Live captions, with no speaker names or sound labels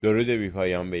درود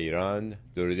بی‌پایان به ایران،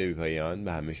 درود بی‌پایان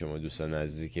به همه شما دوستان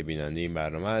عزیزی که بیننده این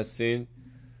برنامه هستین.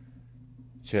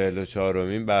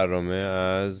 44مین برنامه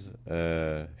از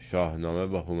شاهنامه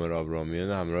با هومر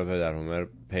آبرامیان همراه پدر هومر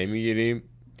پی میگیریم.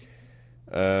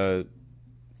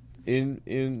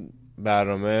 این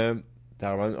برنامه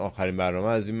تقریبا آخرین برنامه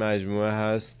از این مجموعه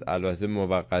هست. البته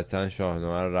موقتا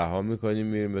شاهنامه رو رها میکنیم،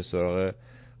 میریم به سراغ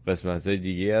قسمت‌های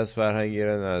دیگه از فرهنگ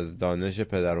ایران، از دانش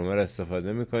پدر هومر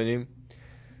استفاده میکنیم،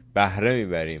 بهره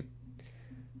میبریم.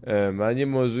 من یه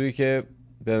موضوعی که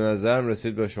به نظرم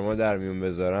رسید با شما در میون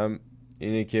بذارم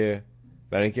اینه که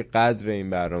برای اینکه قدر این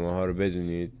برنامه ها رو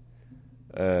بدونید،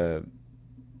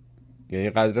 یعنی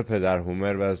قدر پدر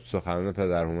هومر و سخنان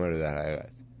پدر هومر در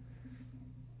حقیقت،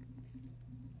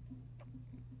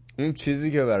 اون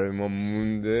چیزی که برای ما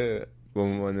مونده به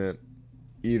عنوان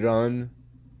ایران،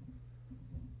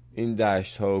 این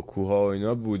دشت ها و کوه ها و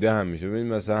اینا بوده همیشه.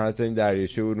 ببینید مثلا حتی این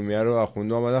دریاچه ارومیه رو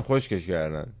آخونده آمدن خشکش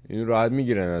کردن، این راحت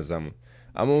میگیرن ازمون،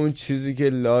 اما اون چیزی که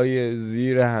لای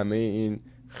زیر همه این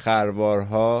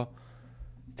خروارها،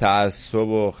 تعصب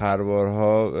و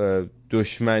خروارها،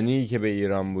 دشمنی که به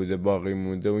ایران بوده باقی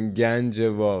مونده، اون گنج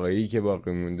واقعی که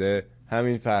باقی مونده،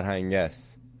 همین فرهنگ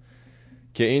است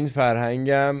که این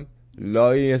فرهنگم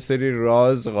لای یه سری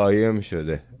راز قایم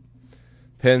شده،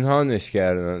 پنهانش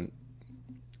کردن.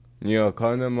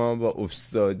 نیاکان ما با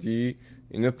استادی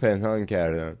اینو پنهان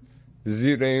کردن،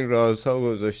 زیر این رازها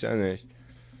گذاشتنش،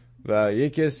 و یه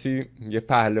کسی، یه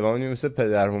پهلوانی مثل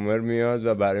پدر هومر میاد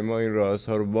و برای ما این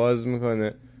رازها رو باز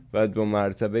میکنه و 2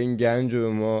 مرتبه این گنج رو به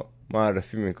ما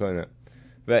معرفی میکنه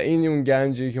و این اون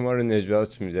گنجی که ما رو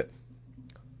نجات میده،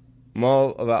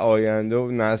 ما و آینده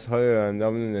و نسل‌های آینده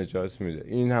رو نجات میده.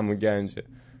 این همون گنجه،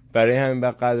 برای همین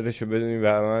باید قدرش رو بدونیم.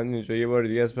 و من اینجا یه بار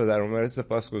دیگه از پدر هومر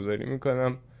سپاسگزاری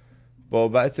میکنم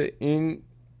بابت این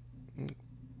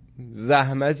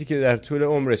زحمتی که در طول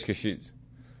عمرش کشید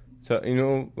تا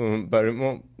اینو برای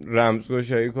ما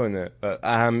رمزگشایی کنه و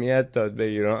اهمیت داد به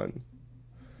ایران.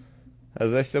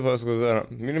 ازش سپاسگزارم.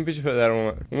 میریم پیش پدر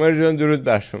هومر جان. درود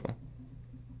بر شما.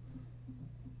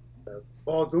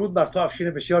 با درود بر تو افشین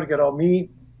بسیار گرامی.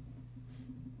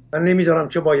 من نمیدانم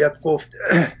چه باید گفت.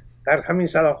 در همین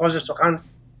سرآغاز سخن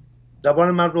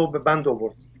زبان من رو به بند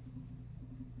آوردی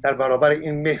در برابر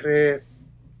این مهر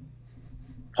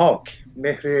پاک،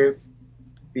 مهر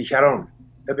بیکران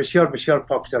و بسیار بسیار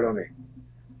پاک دلانه.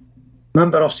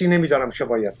 من به راستی نمیدانم چه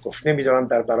باید گفت. نمیدانم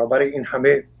در برابر این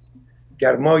همه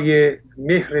گرمای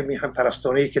مهر میهن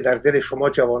پرستانه‌ای که در دل شما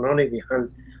جوانان میهن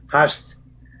هست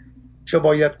چه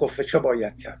باید گفت و چه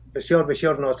باید کرد. بسیار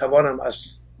بسیار ناتوانم از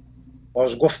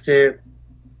بازگفت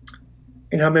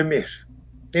این همه مهر.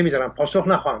 نمیدانم، پاسخ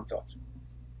نخواهم داد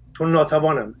چون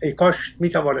ناتوانم. ای کاش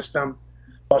میتوانستم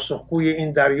پاسخگوی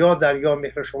این دریا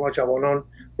مهر شما جوانان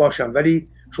باشم، ولی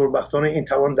شوربختانه این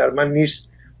توان در من نیست.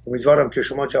 امیدوارم که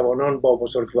شما جوانان با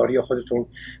بزرگواری خودتون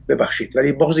ببخشید.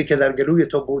 ولی بغضی که در گلوی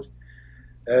تو بود،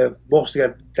 بغض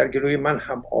در گلوی من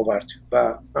هم آورد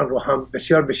و من رو هم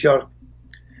بسیار بسیار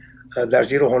در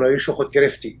زیر هنایش خود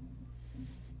گرفتی.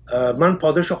 من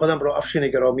پاداش خودم را افشین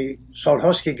گرامی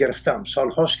سالهاست که گرفتم،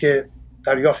 سالهاست که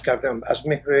دریافت کردم از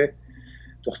مهر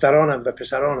دخترانم و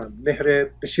پسرانم، مهر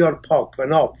بسیار پاک و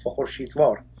ناب و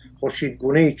خورشیدوار،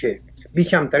 خورشیدگونه‌ای که بی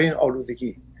کمترین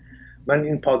آلودگی. من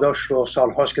این پاداش رو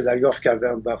سالهاست که دریافت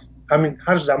کردم و همین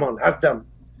هر زمان، هر دم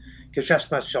که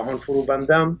چشم از شاهان فرو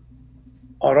بندم،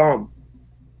 آرام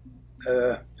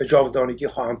به جاودانگی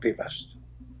خواهم پیوست،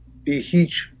 بی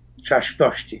هیچ چشم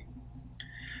داشتی.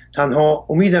 تنها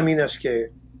امیدم این است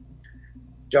که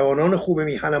جوانان خوب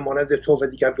میهن مانند تو و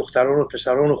دیگر دختران و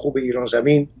پسران خوب ایران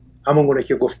زمین، همون گونه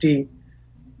که گفتی،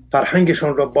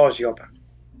 فرهنگشان را باز یابند.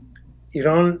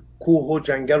 ایران کوه و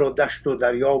جنگل و دشت و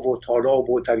دریا و تالاب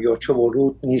و دریاچه و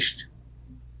رود نیست.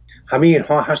 همه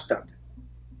اینها هستند،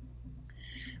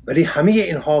 ولی همه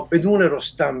اینها بدون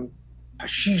رستم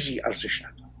پشیزی ارزش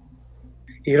ندارند.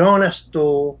 ایران است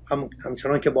و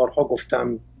همچنان که بارها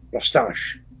گفتم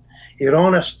رستمش،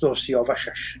 ایران است و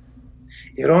سیاوشش،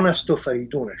 ایران است و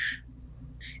فریدونش،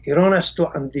 ایران است و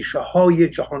اندیشه های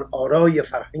جهان آرای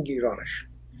فرهنگ ایرانش.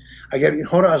 اگر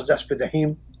اینها را از دست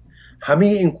بدهیم، همه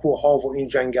این کوه ها و این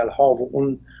جنگل ها و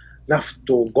اون نفت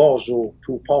و گاز و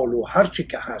توپال و هر چی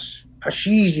که هست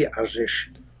پشیزی ارزش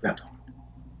ندارد.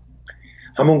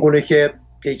 همون گونه که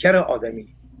پیکر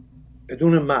آدمی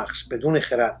بدون مغز، بدون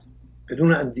خرد،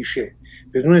 بدون اندیشه،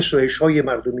 بدون سویش های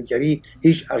مردمیگری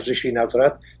هیچ ارزشی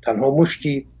ندارد. تنها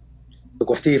مشتی، به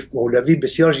گفته مولوی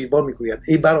بسیار زیبا میگوید: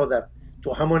 ای برادر،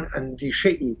 تو همان اندیشه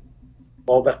ای،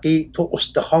 با بقی تو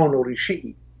استخوان و ریشه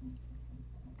ای.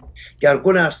 گر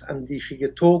گل است اندیشه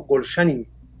تو گلشنی،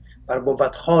 بر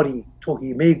بود خاری تو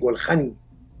هیمه گلخنی.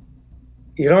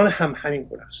 ایران هم همین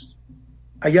گونه است.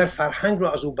 اگر فرهنگ رو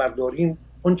از او برداریم،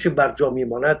 اون چه بر جا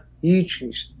میماند هیچ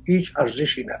نیست، هیچ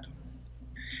ارزشی نداره.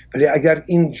 ولی اگر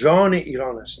این جان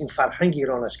ایران است، این فرهنگ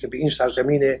ایران است که به این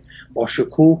سرزمین با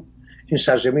شکوه، این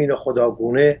سرزمین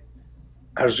خداگونه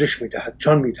ارزش میدهد،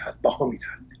 جان میدهد، بها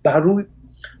میدهد. به هر روی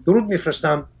درود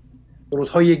میفرستم،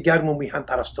 درودهای گرم و میهن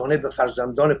پرستانه به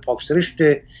فرزندان پاکسرشت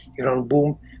ایران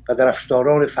بوم و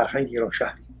درفشداران فرهنگ ایران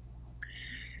شهری.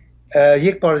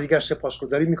 یک بار دیگر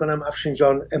سپاسگزاری میکنم افشین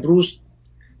جان. امروز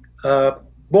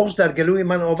بغض در گلوی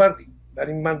من آوردی،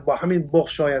 یعنی من با همین بغض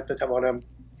شاید بتوانم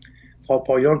تا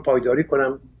پایان پایداری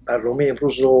کنم، برنامه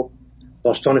امروز رو،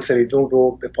 داستان فریدون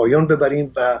رو به پایان ببریم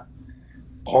و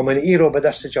خامنه‌ای رو به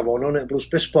دست جوانان امروز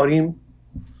بسپاریم،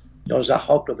 یا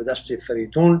ضحاک رو به دست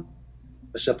فریدون،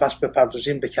 و سپس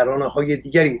بپردازیم به کرانه‌های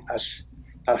دیگری از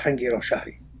فرهنگ ایران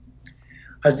شهری.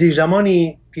 از دیر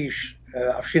زمانی پیش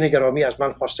افشین گرامی از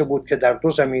من خواسته بود که در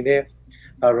دو زمینه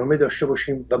برنامه داشته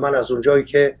باشیم و من از اونجایی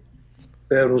که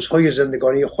به روزهای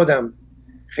زندگانی خودم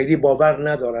خیلی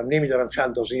باور ندارم، نمیدارم چند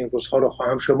اندازه این روزها رو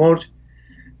خواهم شمرد،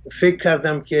 فکر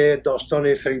کردم که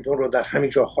داستان فریدون رو در همین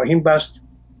جا خواهیم بست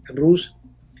امروز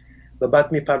و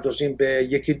بعد میپردازیم به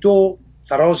یکی دو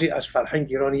فرازی از فرهنگ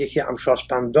ایرانی، یکی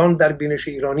امشاسپندان در بینش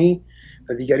ایرانی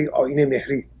و دیگری آیین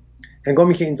مهری.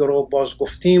 هنگامی که این دو رو باز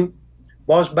گفتیم،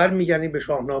 باز برمیگردیم به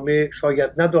شاهنامه،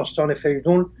 شاید نه داستان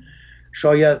فریدون،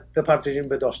 شاید بپردازیم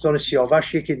به داستان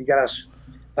سیاوش، یکی دیگر از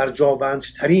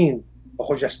برجاوندترین و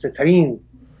خجسته ترین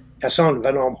کسان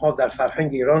و نامها در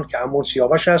فرهنگ ایران که همون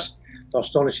سیاوش است.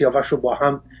 داستان سیاوش رو با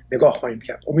هم نگاه خواهیم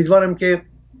کرد. امیدوارم که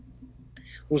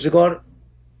روزگار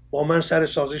با من سر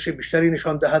سازش بیشتری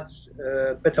نشان دهد،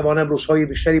 بتوانم روزهای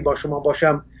بیشتری با شما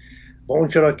باشم و اون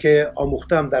چرا که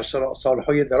آموختم در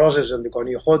سالهای دراز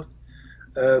زندگانی خود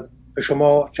به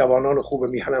شما جوانان خوب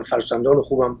میهنم، فرزندان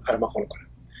خوبم ارمغان کنم.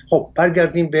 خب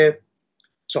برگردیم به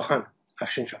سخن.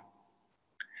 افشین جان،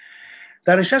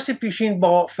 در نشست پیشین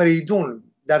با فریدون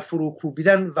در فرو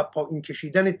کوبیدن و پایین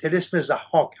کشیدن طلسم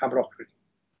ضحاک همراه شدیم.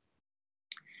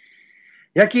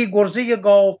 یکی گرزه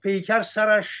گاو پیکر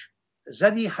سرش،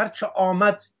 زدی هرچه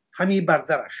آمد همی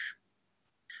بردرش.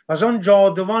 و از آن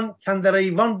جادوان کاندر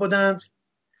ایوان بودند،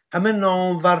 همه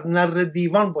نامور نره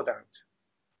دیوان بودند.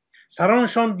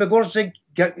 سرانشان به گرز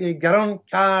گران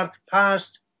کرد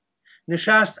پست،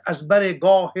 نشست از بر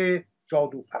گاه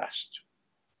جادو پرست.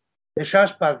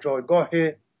 نشست بر جایگاه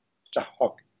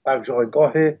ضحاک، بر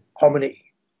جایگاه خامنه‌ای،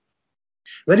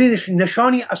 ولی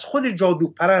نشانی از خود جادو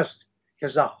پرست که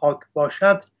ضحاک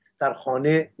باشد در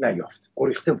خانه نیافت،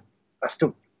 گریخته بود، رفته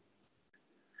بود.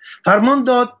 فرمان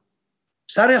داد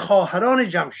سر خواهران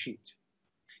جمشید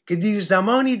که دیر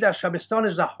زمانی در شبستان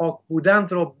ضحاک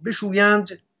بودند را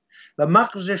بشویند و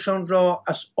مغزشان را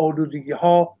از آلودگی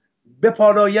ها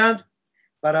بپالایند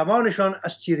و روانشان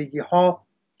از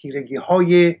تیرگی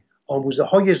های آموزه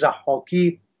های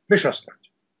ضحاکی بشستند.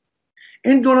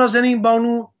 این دو نازنین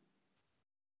بانو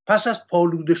پس از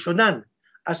پالوده شدن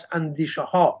از اندیشه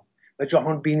ها و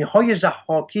جهان بینی های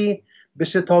ضحاکی به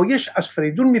ستایش از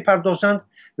فریدون میپردازند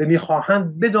و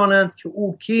میخواهند بدانند که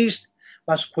او کیست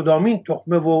و از کدامین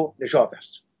تخمه و نژاد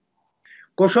است.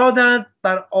 گشادند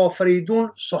بر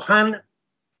آفریدون سخن،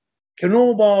 که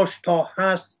نو باش تا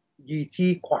هست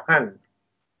گیتی کهن.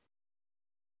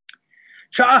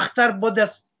 چه اختر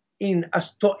بودت این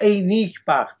از تو ای نیک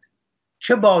بخت،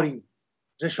 چه باری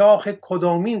ز شاخ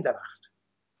کدامین درخت.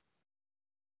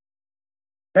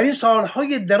 در این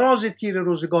سالهای دراز تیر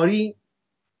روزگاری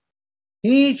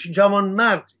هیچ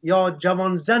جوانمرد یا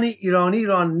جوانزن ایرانی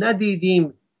را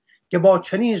ندیدیم که با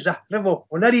چنین زهره و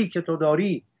هنری که تو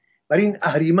داری بر این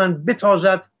اهریمن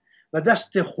بتازد و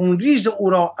دست خونریز او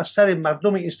را از سر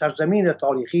مردم این سرزمین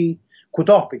تاریخی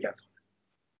کوتاه بگرداند.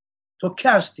 تو کی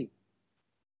هستی؟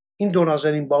 این دو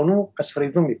نازنین بانو از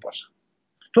فریدون میپرسند.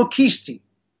 تو کیستی؟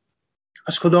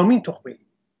 از کدامین تخمه ای؟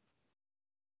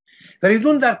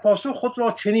 فریدون در پاسخ خود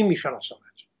را چنین میشناساند: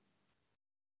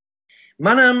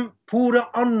 منم پور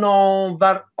آن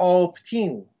نامور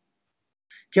آبتین،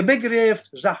 که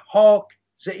بگرفت ضحاک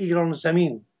ز ایران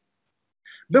زمین.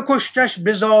 بکشتش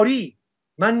به زاری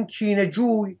من کینه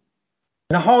جوی،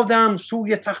 نهادم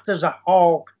سوی تخت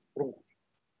ضحاک روی.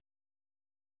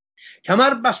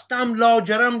 کمر بستم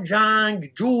لاجرم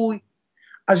جنگ جوی،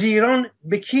 از ایران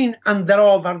به کین اندر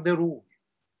آورده روی.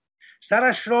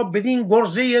 سرش را بدین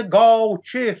گرزه گاو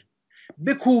چهر،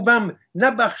 بکوبم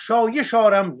نه بخشایش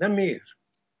آرم نه مهر.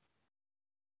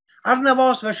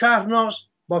 ارنواس و شهرناس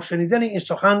با شنیدن این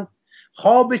سخن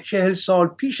خواب 40 سال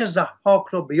پیش ضحاک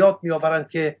را به یاد می آورند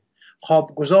که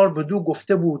خوابگزار بدو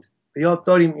گفته بود، به یاد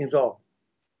داریم این را: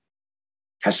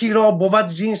 کسی را بود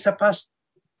زین سپس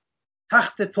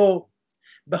تخت تو،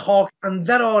 به خاک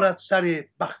اندر آرد سر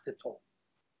بخت تو.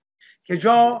 که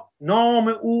جا نام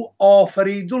او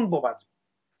آفریدون بود،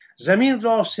 زمین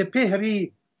را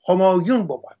سپهری همایون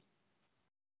بود.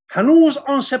 هنوز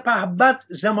آن سپهبد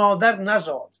ز مادر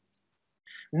نزاد،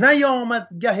 نیامد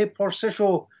گه پرسش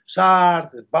و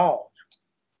سرد باد.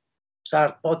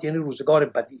 سرد باد یعنی روزگار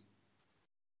بدی.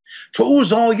 چو او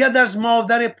زاید از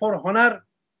مادر پرهنر،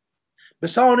 به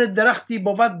سان درختی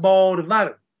بود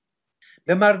بارور.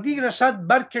 به مردی رسد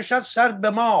برکشد سر به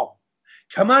ماه،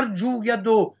 کمر جوید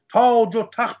و تاج و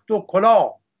تخت و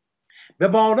کلاه. به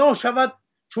بالا شود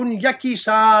چون یکی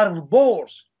سرو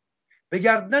برز، به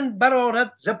گردن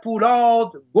برآرد ز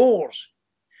پولاد گرز.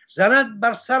 زند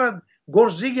بر سرت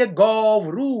گرزه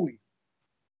گاو روی،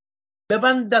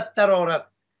 ببندت در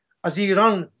آرد از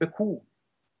ایران به کوی.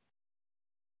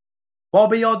 با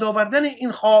به یاد آوردن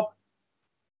این خواب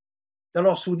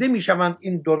دلاسوده می شوند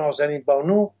این دو نازنین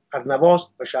بانو، ارنواز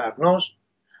و شهرناز.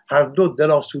 هر دو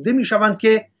دلاسوده می شوند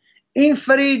که این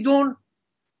فریدون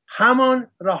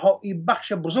همان رهایی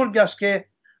بخش بزرگ است که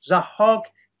ضحاک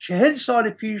 40 سال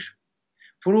پیش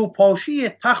فروپاشی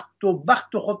تخت و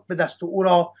بخت خود به دست او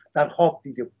را در خواب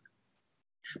دیده بود.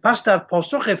 پس در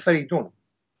پاسخ فریدون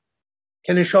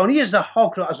که نشانی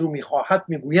ضحاک را از او میخواهد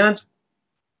میگویند: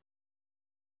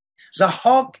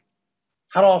 ضحاک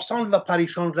هراسان و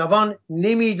پریشان روان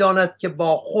نمیداند که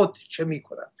با خود چه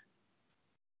میکند.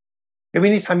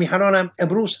 ببینید همیهنانم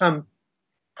امروز هم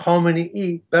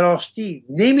خامنه‌ای به راستی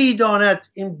نمیداند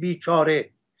این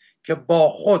بیچاره که با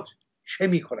خود چه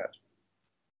میکند.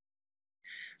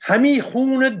 همی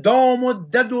خون دام و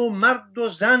دد و مرد و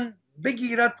زن،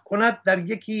 بگیرد کند در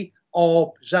یکی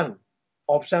آبزن.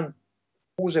 آبزن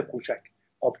حوض کوچک،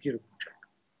 آبگیر کوچک.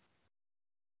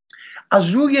 از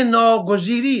روی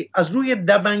ناگزیری، از روی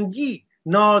دبنگی،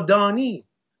 نادانی،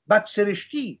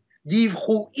 بدسرشتی،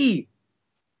 دیوخویی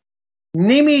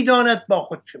نمیداند با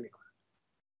خود چه میکند.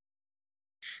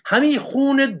 همی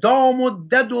خون دام و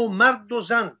دد و مرد و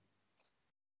زن،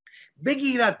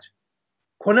 بگیرد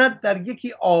کند در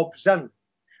یکی آبزن.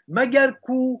 مگر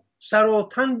کو سر و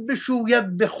تن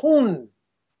بشوید به خون،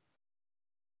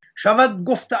 شود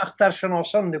گفت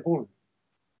اخترشناسان نگون.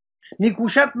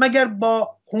 میکوشد مگر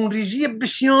با خونریزی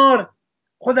بسیار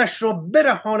خودش را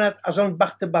برهاند از آن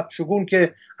بخت بدشگون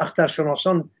که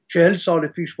اخترشناسان 40 سال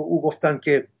پیش به او گفتند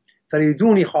که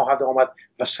فریدونی خواهد آمد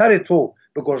و سر تو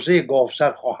به گرزه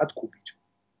گاوسر خواهد کوبید.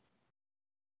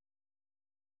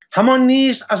 همان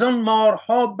نیز از آن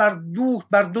مارها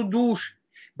بر دو دوش،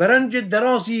 برنج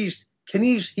درازی است که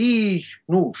نیست هیچ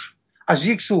نوش. از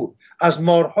یک سو از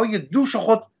مارهای دوش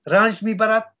خود رنج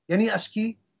میبرد، یعنی از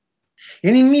کی؟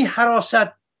 یعنی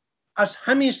میهراسد از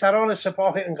همین سران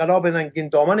سپاه انقلاب ننگین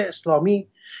دامن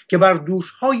اسلامی که بر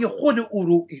دوشهای خود او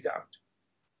روییدند.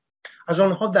 از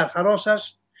آنها در هراس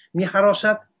است،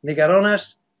 میهراسد، نگران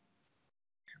است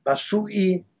و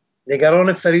سوی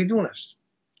نگران فریدون است.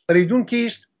 فریدون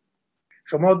کیست؟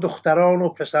 شما دختران و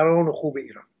پسران و خوب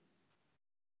ایران.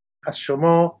 از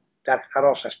شما در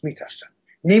هراس است، میترسد،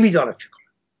 نمیداند چه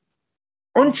کند.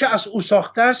 آنچه از او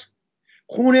ساخته است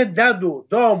خون دد و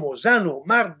دام و زن و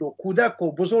مرد و کودک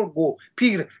و بزرگ و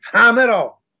پیر،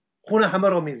 خون همه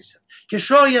را میریزد که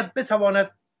شاید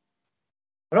بتواند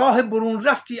راه برون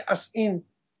رفتی از این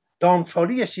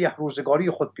دامچالی سیه روزگاری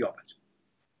خود بیابد.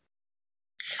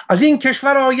 از این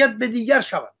کشور آید به دیگر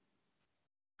شود.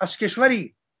 از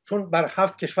کشوری چون بر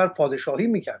 7 کشور پادشاهی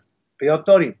میکرد، به یاد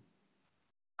داریم.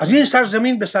 از این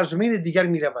سرزمین به سرزمین دیگر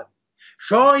میرود،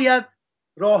 شاید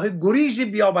راه گریزی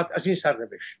بیابد از این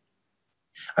سرنوشت.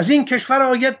 از این کشور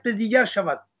آید به دیگر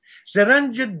شود، ز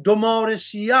رنج 2 مار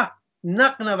سیاه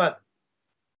نغنود.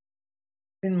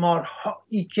 این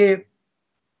مارهایی که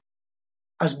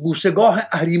از بوسگاه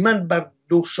اهریمن بر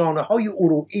 2 شانه های او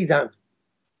روییدند،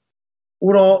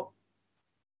 او را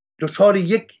دچار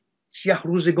یک سیاه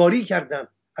روزگاری کردند،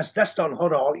 از دست آنها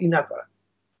رهایی ندارد.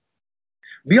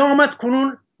 بیامد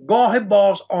کنون گاه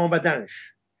باز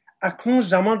آمدنش، اکنون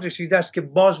زمان رسیده است که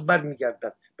باز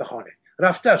برمیگردد به خانه.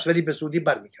 رفته است ولی به زودی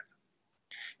برمیگردد.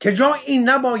 که جایی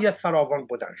نباید فراوان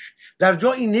بودنش، در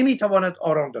جایی نمیتواند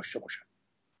آرام داشته باشد،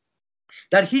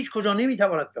 در هیچ کجا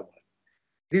نمیتواند بماند.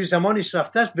 دیر زمانی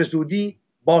رفته است، به زودی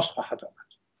باز خواهد آمد.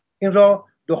 این را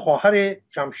 2 خواهر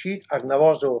جمشید،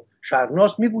 ارنواز و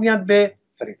شهرناز میگویند به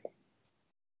فریدون.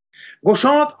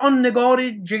 گشاد آن نگار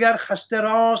جگر خسته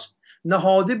راست،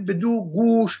 نهاده بدو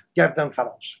گوش گردن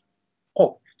فراز.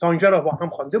 خب تا اینجا را با هم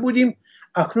خوانده بودیم،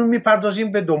 اکنون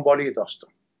میپردازیم به دنباله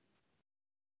داستان.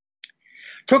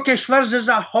 چو کشور ز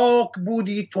ضحاک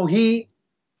بودی تهی،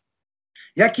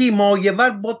 یکی مایور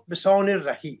بود به سان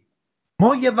رهی.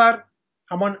 مایور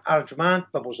همان ارجمند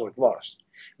و بزرگوار است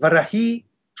و رهی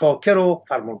چاکر و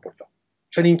فرمانبردار.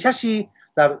 چنین کسی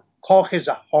در کاخ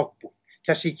ضحاک بود،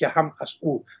 کسی که هم از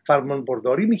او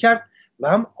فرمانبرداری میکرد و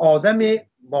هم آدم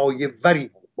مایه‌وری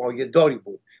بود، مایه‌داری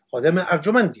بود، آدم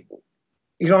ارجمندی بود،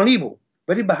 ایرانی بود،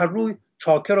 ولی به هر روی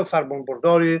چاکر و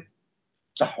فرمانبردار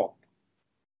ضحاک.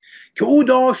 که او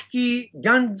داشتی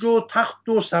گنج و تخت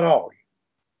و سرای،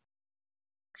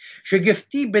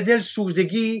 شگفتی به دل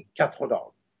سوزگی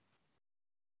کدخدای.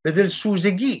 به دل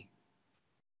سوزگی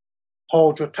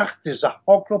تاج و تخت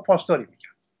ضحاک رو پاسداری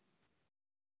میکرد.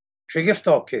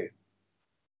 شگفتا که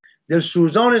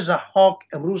دلسوزان ضحاک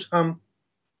امروز هم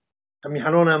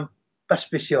همیهنانم بس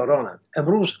بسیارانند.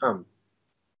 امروز هم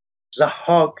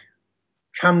ضحاک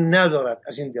کم ندارد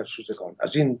از این دلسوزگان،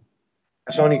 از این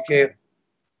کسانی که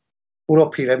او را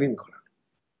پیروی میکنند.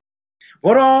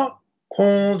 ورا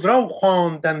کندرو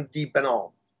خواندندی به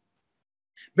نام،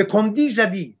 به کندی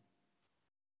زدی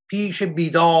پیش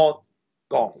بیداد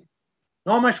گام.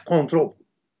 نامش کندرو بود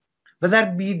و در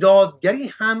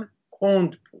بیدادگری هم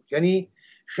کند بود، یعنی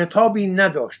شتابی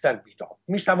نداشت در بیداد.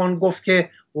 میتوان گفت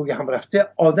که روی هم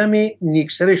رفته آدم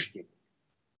نیکسرشتی بود.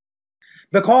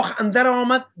 به کاخ اندر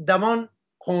آمد دوان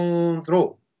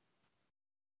کندرو،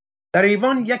 در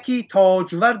ایوان یکی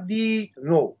تاجور دید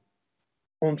نو.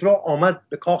 کندرو آمد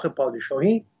به کاخ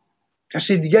پادشاهی،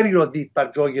 کسی دیگری را دید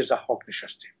بر جای ضحاک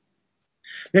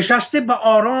نشسته به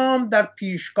آرام در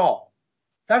پیشگاه.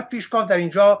 در پیشگاه در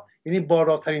اینجا یعنی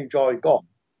بالاترین جایگاه،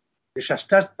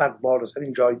 نشسته است بر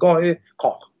بالاترین جایگاه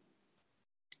کاخ.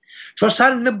 چو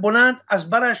سرو بلند از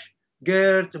برش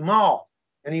گرد ماه،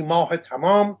 یعنی ماه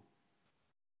تمام.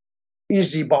 این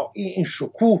زیبایی، این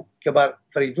شکوه که بر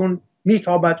فریدون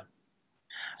میتابد.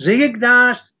 ز یک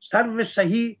دست سرو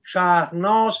سهی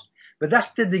شهرناز، به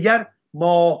دست دیگر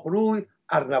ماهروی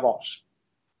ارنواز.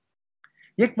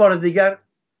 یک بار دیگر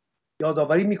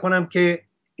یادآوری میکنم که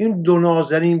این دو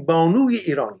نازنین بانوی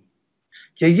ایرانی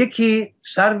که یکی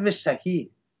سرو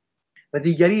سهی و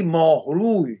دیگری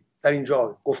ماهروی در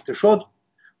اینجا گفته شد،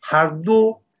 هر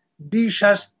دو بیش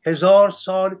از 1000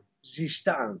 سال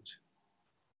زیسته اند،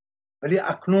 ولی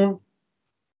اکنون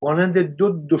مانند دو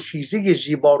دوشیزه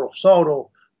زیبا رخسار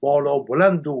و بالا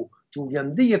بلند و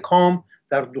جوینده کام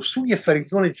در دو سوی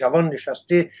فریدون جوان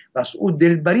نشسته و از او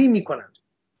دلبری میکنند.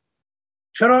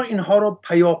 چرا اینها رو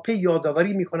پیاپی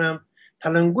یادآوری میکنم؟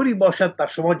 تلنگری باشد بر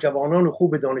شما جوانان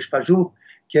خوب دانشپژوه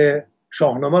که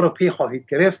شاهنامه رو پی خواهید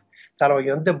گرفت. در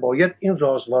آینده باید این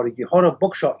رازوارگی ها را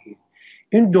بگشایید.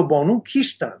 این دو بانو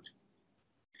کیستند؟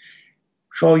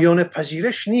 شایان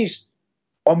پذیرش نیست.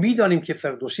 ما میدانیم که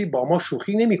فردوسی با ما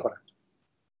شوخی نمی کند.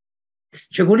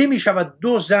 چگونه می شود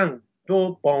دو زن،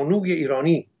 دو بانوی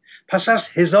ایرانی پس از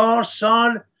 1000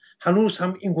 سال هنوز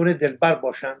هم این گونه دلبر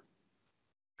باشند،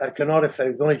 در کنار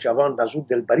فریدون جوان و از او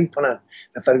دلبری کنند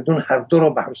و فریدون هر دو را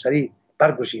به همسری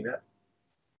برگزیند؟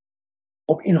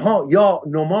 خب اینها یا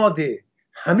نماد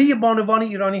همه بانوان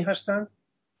ایرانی هستند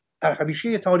در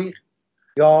همیشه تاریخ،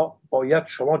 یا باید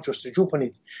شما جستجو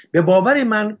کنید. به باور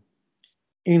من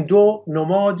این دو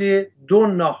نماد دو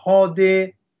نهاد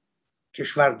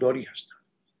کشورداری هستند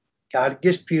که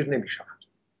هرگز پیر نمی شوند.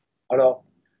 حالا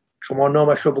شما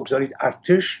نامش رو بگذارید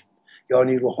ارتش یا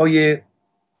نیروهای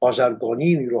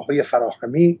بازرگانی، نیروهای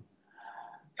فراخمی،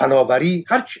 فناوری،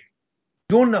 هرچی.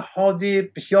 دو نهاد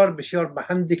بسیار بسیار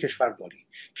مهند کشورداری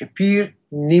که پیر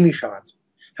نمی شوند،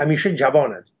 همیشه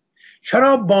جوانند.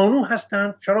 چرا بانو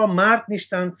هستند؟ چرا مرد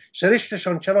نیستند؟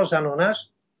 سرشتشان چرا زنانه است؟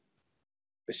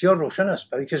 بسیار روشن است،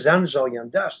 برای که زن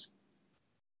زاینده است،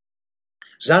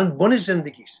 زن بن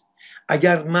زندگی است.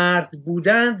 اگر مرد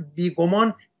بودند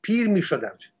بیگمان پیر می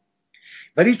شدند،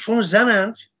 ولی چون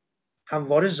زنند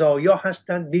همواره زایا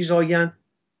هستند، می زایند،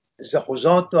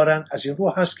 زخوزات دارند. از این رو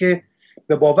هست که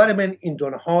به باور من این دو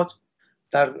نهاد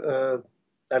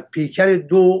در پیکر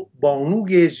دو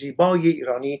بانوی زیبای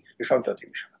ایرانی نشان داده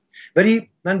می شود.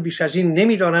 ولی من بیش از این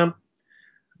نمیدانم،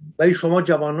 ولی شما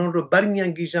جوانان رو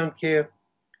برمیانگیزم که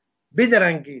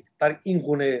بدرنگید بر این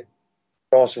گونه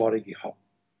رازوارگی ها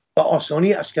و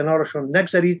آسانی از کنارشون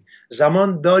نگذارید.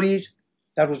 زمان دارید.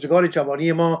 در روزگار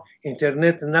جوانی ما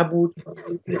اینترنت نبود،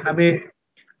 همه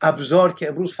ابزار که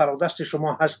امروز فرادست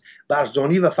شما هست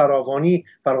برزانی و فراوانی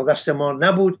فرادست ما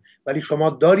نبود، ولی شما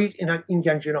دارید این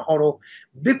گنجینه ها رو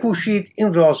بکوشید،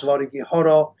 این رازوارگی ها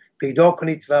را پیدا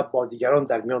کنید و با دیگران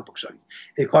در میان بگذارید.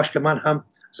 ای کاش که من هم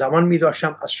زمان می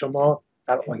داشتم از شما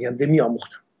در آینده می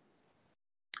آموختم.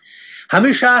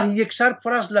 همه شهر یک سر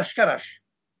پر از لشکرش،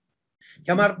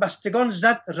 کمربستگان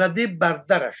زد رده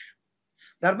بردرش.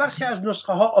 در برخی از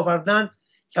نسخه ها آوردن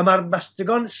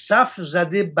کمربستگان صف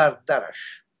زده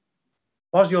بردرش.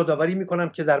 باز یادآوری میکنم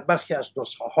که در برخی از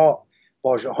نسخه ها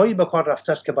واژه‌هایی به کار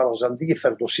رفته است که برازنده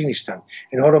فردوسی نیستند.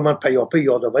 اینها رو من پیاپی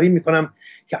یادآوری میکنم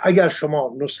که اگر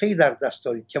شما نسخه‌ای در دست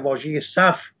دارید که واژه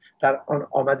صف در آن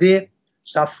آمده،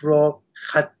 صف را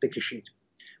خط بکشید.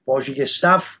 واژه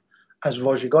صف از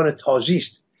واژگان تازی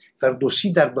است.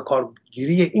 فردوسی در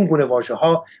بکارگیری این گونه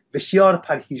واژه‌ها بسیار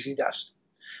پرهیزیده است.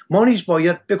 ما نیز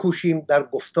باید بکوشیم در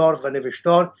گفتار و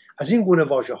نوشتار از این گونه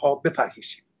واژه‌ها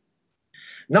بپرهیزیم.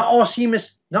 نه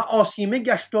آسیمه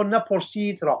گشت و نه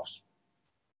پرسید راز.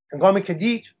 هنگامی که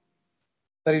دید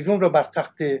فریدون را بر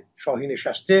تخت شاهی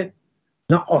نشسته،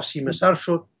 نه آسیمه سر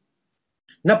شد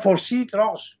نه پرسید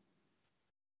راز.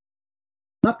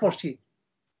 نه پرسید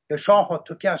که شاه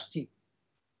تو که هستی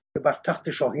که بر تخت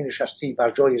شاهی نشستی بر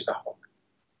جای ضحاک.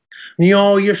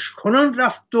 نیایش کنان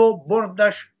رفت و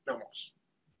بردش نماز.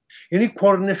 یعنی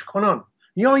کرنش کنان،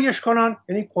 نیایش کنان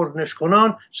یعنی کرنش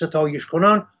کنان، ستایش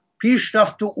کنان، پیش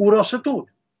رفت و او را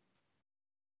ستود.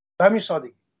 به همین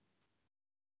سادگی.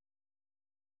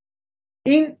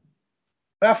 این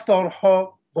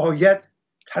رفتارها باید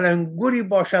تلنگری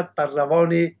باشد بر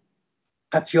روان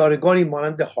هتیارگانی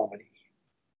مانند خامنه‌ای،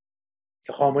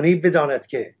 که خامنه‌ای بداند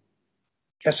که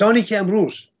کسانی که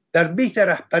امروز در بیت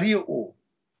رهبری او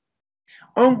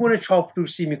آنگونه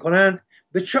چاپلوسی میکنند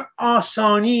به چه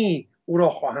آسانی او را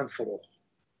خواهند فروخت.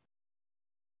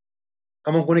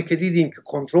 همان گونه که دیدیم که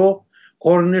کنترو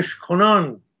کرنش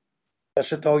کنان و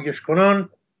ستایش کنان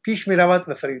پیش می رود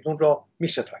و فریدون را می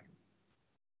ستاید.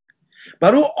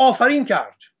 بر او آفرین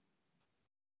کرد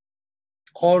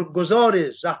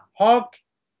کارگزار ضحاک،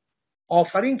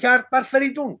 آفرین کرد بر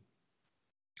فریدون.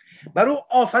 بر او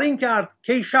آفرین کرد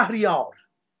که شهریار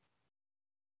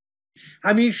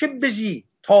همیشه بزی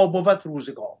تا بود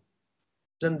روزگار.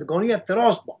 زندگانی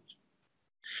دراز باد.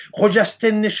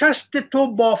 خجسته نشست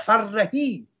تو با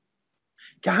فرهی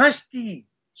که هستی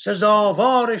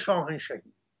سزاوار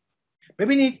شاهنشهی.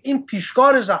 ببینید این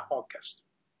پیشکار ضحاک است.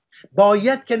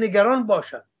 باید که نگران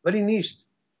باشد ولی نیست.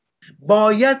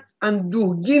 باید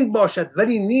اندوهگین باشد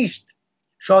ولی نیست.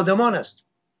 شادمان است.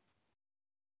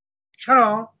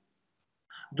 چرا؟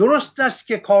 درست است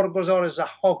که کارگزار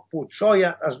ضحاک بود،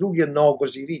 شاید از روی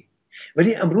ناگزیری،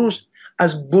 ولی امروز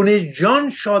از بن جان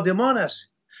شادمان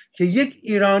است که یک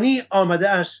ایرانی آمده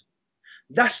است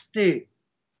دست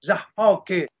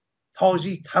ضحاک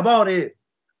تازی تبار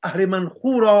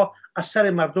اهرمنخو را از سر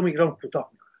مردم ایران کوتاه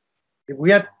می‌کند.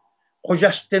 میگوید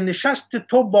خجسته نشست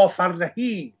تو با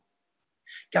فرهی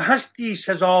که هستی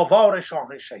سزاوار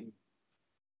شاهنشهی.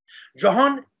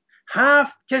 جهان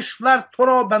 7 کشور تو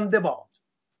را بنده باد.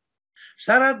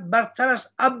 سرت برتر از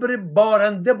ابر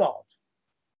بارنده باد.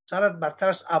 سرت برتر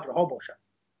از ابرها باشد.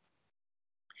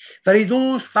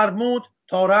 فریدونش فرمود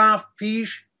تا رفت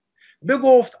پیش،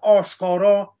 بگفت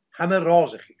آشکارا همه راز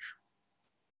خویش.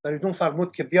 فریدون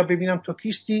فرمود که بیا ببینم تو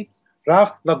کیستی.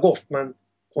 رفت و گفت من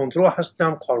کنترو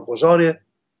هستم، کارگزار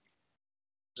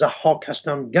ضحاک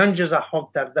هستم، گنج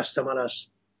ضحاک در دست من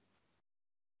است،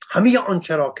 همه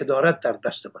آنچه را که دارد در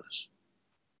دست من است.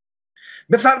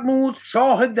 بفرمود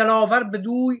شاه دلاور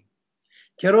بدوی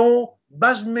که رو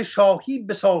بزم شاهی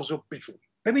بساز و بجوی.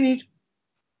 ببینید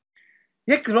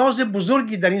یک راز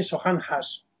بزرگی در این سخن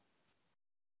هست.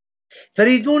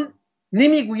 فریدون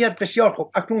نمیگوید بسیار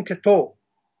خوب اکنون که تو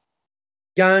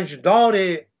گنجدار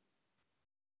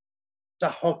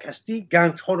ضحاک هستی،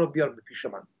 گنج ها رو بیار به پیش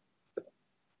من،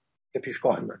 به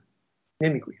پیشگاه من.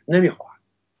 نمیگوید، نمیخواهد،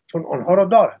 چون آنها را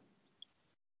دارد.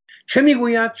 چه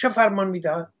میگوید؟ چه فرمان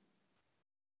میدهد؟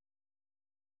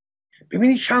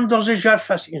 ببینید چند اندازه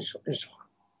ژرف است این سخن.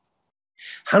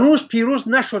 هنوز پیروز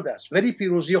نشده است ولی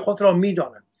پیروزی خود را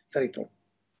میداند. فریدون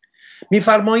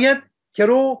میفرماید که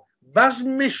رو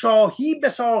بزم شاهی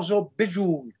بساز و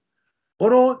بجوی.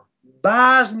 برو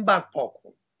بزم برپا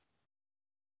کن.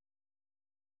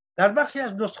 در برخی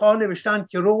از نسخه ها نوشتن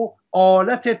که رو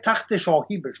آلت تخت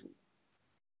شاهی بجوی،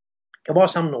 که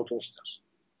باز هم نادرست است.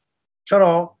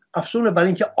 چرا؟ افسون بر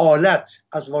این که آلت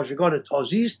از واژگان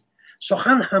تازی است،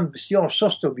 سخن هم بسیار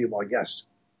سست و بی‌مایه است.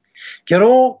 که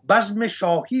رو بزم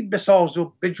شاهی بساز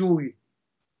و بجوی.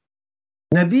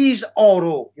 نبیذ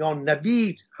آرو یا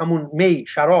نبید همون می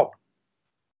شراب،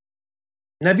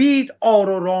 نبید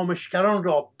آرو رامشگران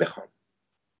را بخوان.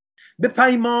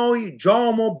 بپیمای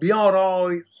جام و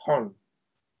بیارای خوان.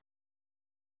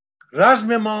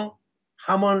 رزم ما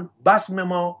همان بزم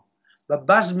ما و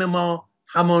بزم ما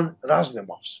همان رزم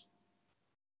ماست.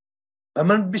 و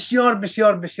من بسیار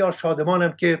بسیار بسیار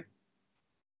شادمانم که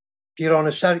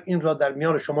پیرانه سر این را در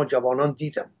میان شما جوانان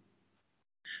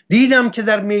دیدم که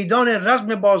در میدان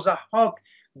رزم با ضحاک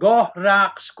گاه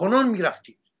رقص کنان می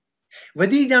رفتید و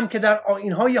دیدم که در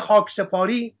آیین‌های خاک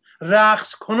سپاری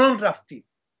رقص کنان رفتید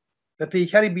و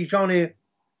پیکر بیجان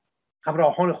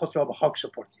همراهان خود را به خاک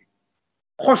سپردید.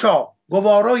 خوشا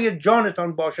گوارای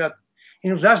جانتان باشد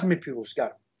این رزم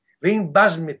پیروزگر و این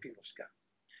بزم پیروزگر.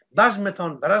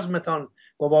 بزمتان و رزمتان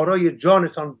گوارای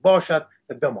جانتان باشد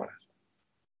و بماند.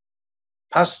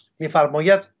 پس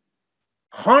می‌فرماید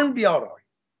خوان بیارای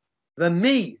و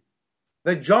می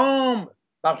و جام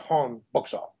بر خوان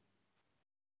بگذار.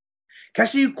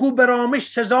 کسی کو به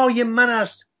رامش سزای من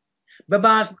است، به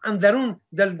بزم اندرون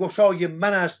دلگشای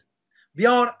من است.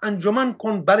 بیار انجمن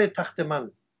کن بر تخت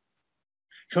من،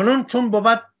 چنان چون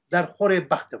بود در خور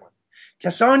بخت من.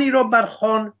 کسانی را بر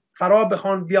خوان فرا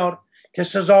بخوان بیار که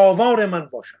سزاوار من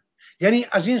باشد. یعنی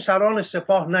از این سران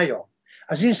سپاه نیار،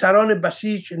 از این سران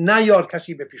بسیج نیار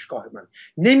کسی به پیشگاه من.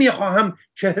 نمیخواهم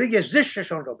چهره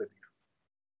زشتشان را ببینم.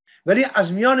 ولی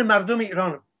از میان مردم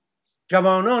ایران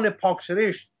جوانان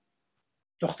پاکسرشت،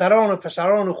 دختران و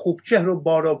پسران خوبچهر و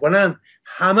بالا بلند،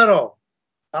 همه را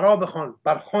فرا بخوان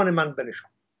بر خوان من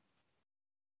بنشان.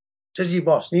 چه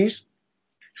زیباست نیست؟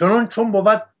 چنان چون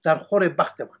بود در خور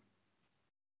بخت من.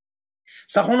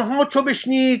 سخنها چو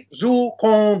بشنید زو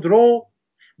کندرو،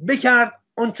 بکرد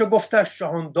آنچه گفتش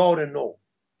جهاندار نو.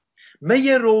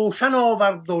 می روشن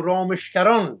آورد و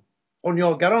رامشگران،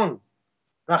 کنیاگران،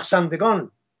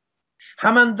 رقصندگان،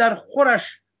 همان در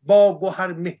خورش با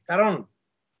گوهر مهتران.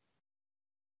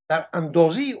 در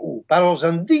اندازی او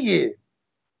برازنده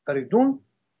فریدون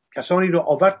کسانی را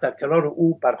آورد در کنار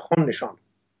او بر خوان نشاند.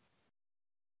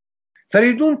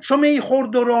 فریدون چو می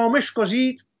خورد و رامش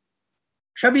گزید،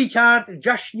 شبی کرد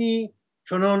جشنی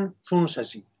چنان چون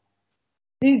سزید.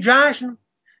 این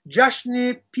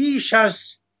جشن پیش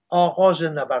از آغاز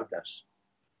نبرد است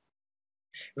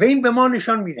و این به ما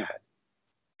نشان میدهد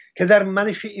که در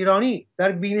منش ایرانی،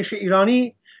 در بینش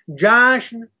ایرانی،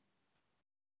 جشن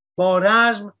با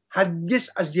رزم هرگز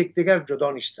از یکدیگر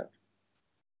جدا نیستند.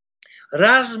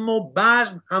 رزم و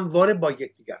بزم همواره با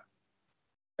یکدیگر.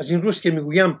 از این روز که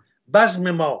میگویم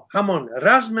بزم ما همان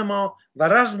رزم ما و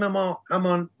رزم ما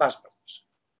همان بزم ماست.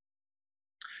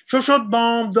 چو شد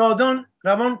بامدادان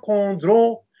روان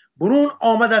کندرو، برون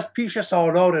آمد از پیش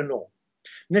سالار نو.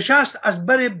 نشست از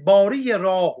بر باری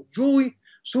راه جوی،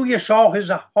 سوی شاه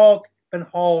ضحاک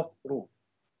بنهاد رو.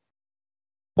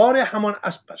 بار همان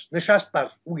اسب است. نشست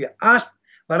بر روی اسب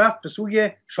و رفت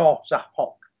سوی شاه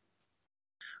ضحاک.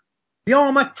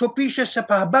 بیامد چو پیش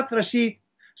سپهبد رسید،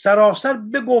 سراسر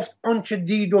بگفت آنچه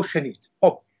دید و شنید.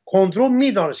 خب کندرو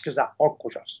میدانست که ضحاک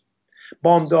کجاست.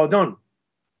 بامدادان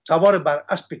سوار بر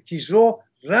اسب تیزرو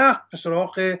رفت به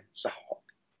سراغ ضحاک.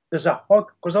 به ضحاک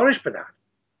گزارش بدهد.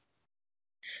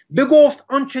 بگفت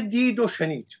آنچه دید و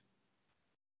شنید.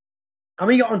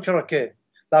 همه آنچه را که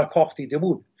در کاخ دیده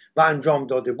بود و انجام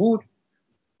داده بود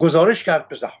گزارش کرد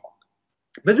به ضحاک.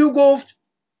 بدو گفت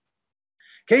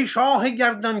که ای شاه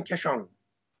گردن کشان.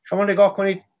 شما نگاه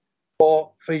کنید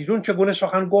با فریدون چگونه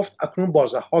سخن گفت، اکنون با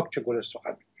ضحاک چگونه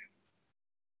سخن گفت.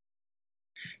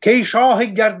 که ای شاه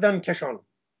گردن کشان،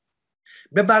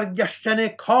 به برگشتن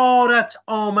کارت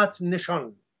آمد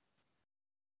نشان.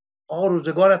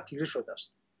 روزگارت تیره شده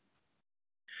است.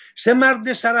 سه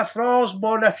مرد سرافراز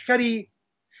با لشکری،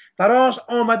 فراز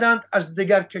آمدند از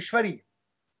دگر کشوری.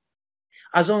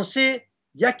 از آن سه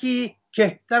یکی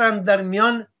کهترند در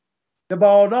میان، به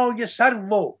بالای سرو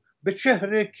و به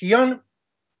چهر کیان.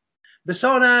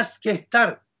 بسان است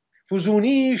کهتر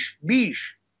فزونیش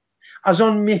بیش، از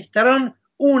آن مهتران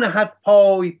او نهد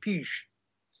پای پیش.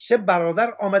 سه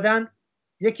برادر آمدن،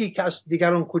 یکی که از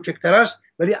دیگران کوچکتر است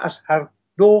ولی از هر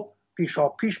دو پیشا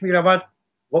پیش می رود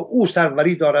و او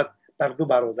سروری دارد بر دو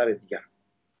برادر دیگر.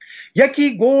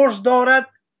 یکی گرز دارد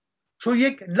چو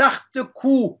یک لخت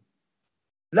کوه.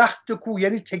 لخت کوه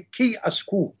یعنی تکی از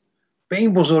کوه به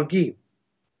این بزرگی.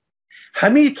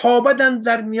 همی تابدند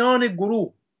در میان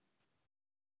گروه.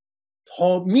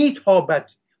 می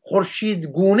تابد، خورشید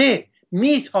گونه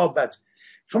می تابد.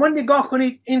 شما نگاه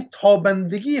کنید این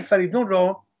تابندگی فریدون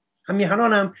را.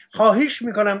 همیهنانم خواهش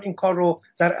میکنم این کار رو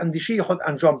در اندیشه خود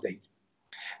انجام دهید.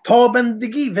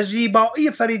 تابندگی و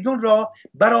زیبایی فریدون را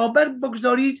برابر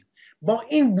بگذارید با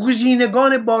این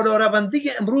گزینگان بالا رونده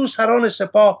امروز سران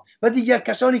سپاه و دیگر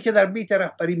کسانی که در بیت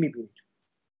رهبری میبینید.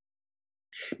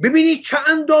 ببینید چه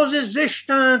اندازه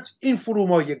زشتند این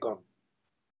فرومایگان.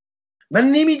 من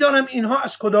نمیدانم اینها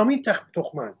از کدامین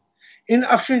تخمند. این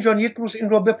افشین جان یک روز این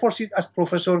را بپرسید از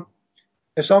پروفسور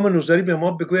حسام نوذری، به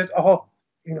ما بگوید آها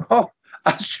اینها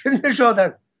از چه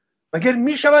نژادند؟ مگر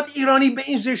میشود ایرانی به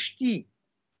این زشتی؟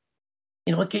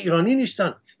 اینها که ایرانی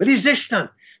نیستن ولی زشتن.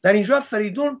 در اینجا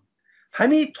فریدون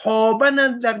همی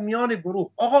تابنند در میان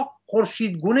گروه.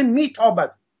 خورشید گونه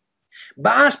میتابد.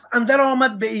 به اسب اندر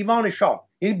آمد به ایوان شاه،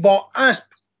 یعنی با اسب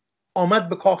آمد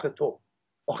به کاخ تو.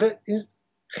 این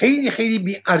خیلی خیلی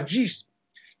بی‌ارجی است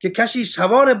که کسی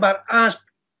سوار بر اسب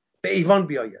به ایوان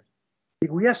بیاید.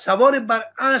 میگوید سوار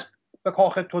بر اسب به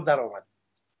کاخ تو در آمد.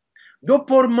 دو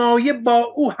پرمایه با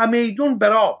او همیدون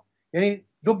برا، یعنی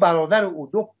دو برادر او،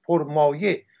 دو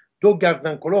پرمایه، دو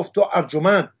گردن کلفت، دو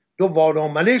ارجمند، دو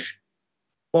والاملش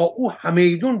با او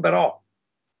همیدون برا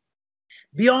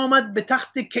بیامد به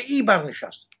تخت کیی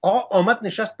برنشست. آمد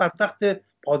نشست بر تخت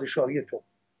پادشاهی تو.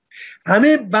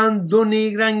 همه بند و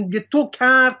نیرنگ تو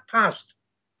کرد پست،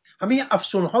 همه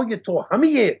افسونهای تو،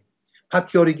 همه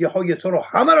پتیارگی های تو رو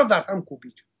همه را در هم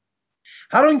کوبید.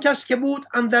 هر آن کس که بود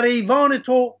اندر ایوان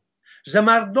تو، ز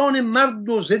مردان مرد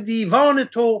و ز دیوان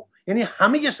تو، یعنی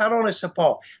همه سران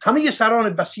سپاه، همه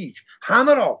سران بسیج،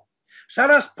 همه را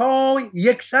سر از پای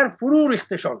یک سر فرو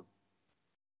ریختشان،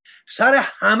 سر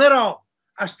همه را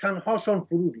از تنهاشان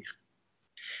فرو ریخت.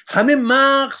 همه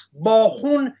مغز با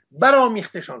خون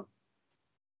برآمیختشان،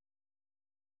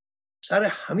 سر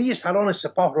همه سران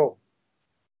سپاه رو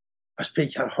از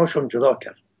پیکرهاشون جدا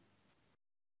کرد.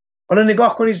 حالا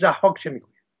نگاه کنید ضحاک چه میگه.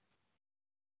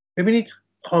 ببینید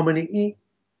خامنه ای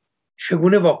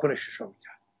چگونه واکنششون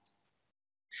میکرد.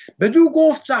 بدو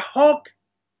گفت ضحاک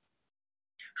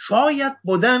شاید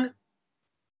بودن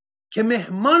که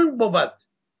مهمان بود،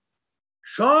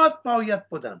 شاد باید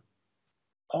بودن.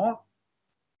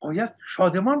 باید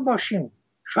شادمان باشیم،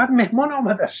 شاید مهمان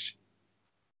آمده است.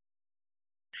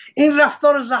 این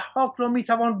رفتار ضحاک رو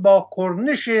میتوان با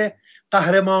کرنش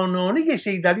قهرمانانه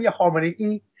سیدعلی خامنه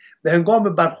ای به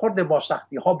هنگام برخورد با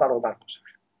سختی ها برابر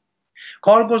گذاشت.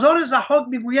 کارگزار ضحاک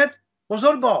میگوید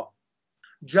بزرگا،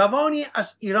 جوانی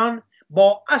از ایران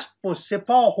با اسب و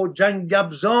سپاه و جنگ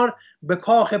ابزار به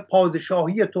کاخ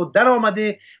پادشاهی تو در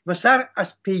آمده و سر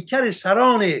از پیکر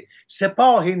سران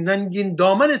سپاه ننگین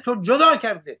دامن تو جدا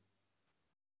کرده.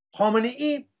 خامنه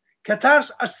ای که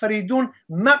ترس از فریدون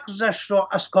مغزش را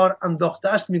از کار انداخته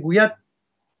است میگوید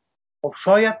خب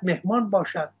شاید مهمان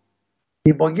باشد،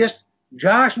 میبایست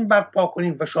جشن برپا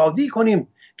کنیم و شادی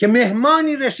کنیم که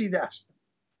مهمانی رسیده است.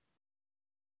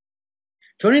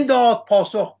 چون این داد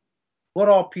پاسخ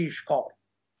ورا پیشکار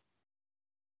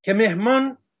که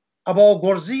مهمان ابا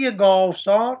گرزی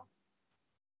گاوسار،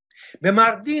 به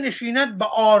مردی نشیند به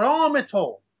آرام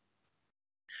تو،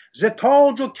 ز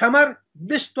تاج و کمر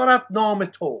بسترد نام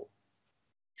تو،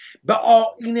 به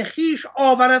آیین خویش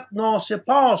آورد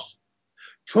ناسپاس،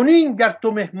 چون این گر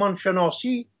تو مهمان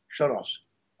شناسی شناس.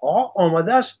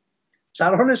 آمده است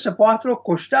سران سپاهت رو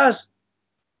کشته است،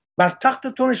 بر تخت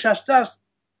تو نشسته است،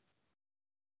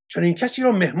 چون این کسی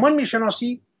رو مهمان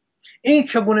میشناسی؟ این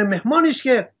چگونه مهمانی است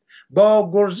که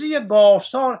با گرزی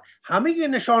گاوسار همه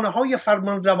نشانه های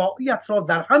فرمان رواییت را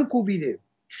در هم کوبیده،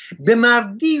 به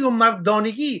مردی و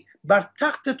مردانگی بر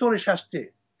تخت تو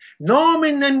نشسته، نام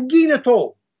ننگین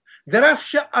تو،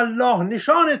 درفش الله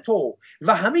نشان تو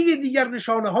و همه دیگر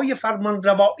نشانه های فرمان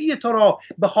روایی تو را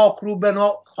به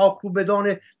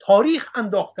خاکروبدان تاریخ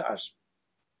انداخته است.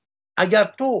 اگر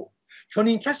تو چون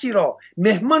این کسی را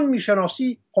مهمان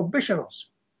میشناسی خب بشناس.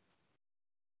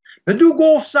 بدو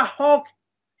گفت ضحاک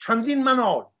چندین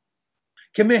منال،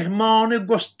 که مهمان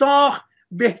گستاخ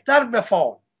بهتر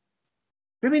بفال.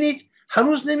 ببینید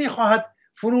هنوز نمیخواهد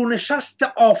فرونشست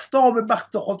آفتاب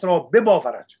بخت خود را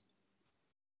بباورد.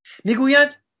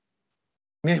 میگوید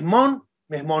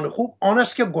مهمان خوب آن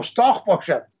است که گستاخ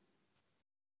باشد.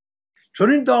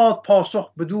 چون این داد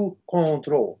پاسخ بدو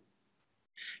کندرو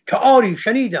که آری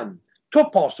شنیدم تو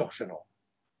پاسخ شنو،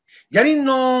 گر این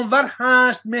نامور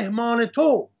هست مهمان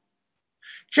تو،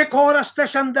 چه کار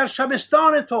استش در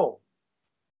شبستان تو،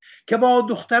 که با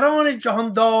دختران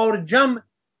جهاندار جم،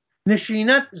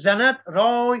 نشیند زند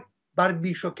رای بر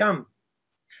بیش و کم،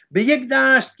 به یک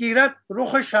دست گیرد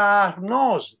رخ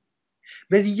شهرناز،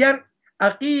 به دیگر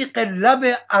عقیق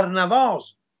لب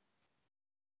ارنواز،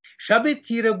 شب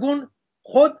تیرگون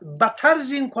خود بتر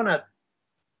زین کند،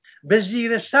 به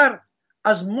زیر سر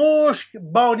از مشک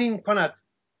بالین کند.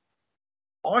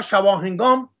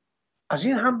 شباهنگام از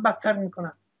این هم بدتر می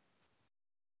کند.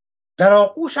 در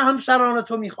آغوش همسران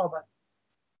تو می خوابد،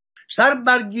 سر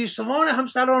بر گیسوان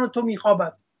همسران تو می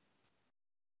خوابد،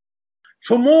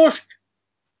 چو مشک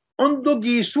آن دو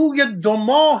گیسوی دو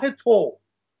ماه تو،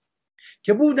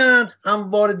 که بودند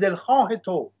هموار دلخواه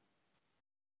تو.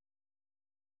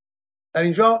 در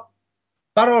اینجا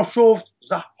برآشفت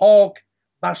ضحاک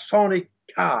برسان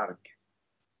کرگ.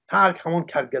 کرگ همون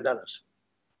کرگدن است،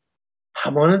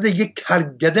 همانند یک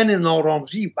کرگدن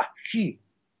نارامزی وحشی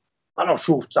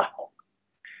برآشفت ضحاک.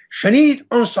 شنید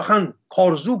آن سخن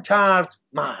کارزو کرد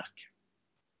مرگ،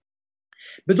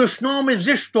 به دشنام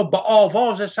زشت و به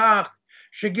آواز سخت،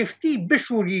 شگفتی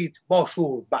بشورید با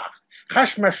شور بخت.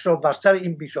 خشمش را بر سر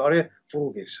این بیچاره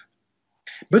فرو گرفت.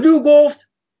 بدو گفت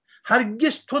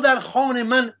هرگز تو در خان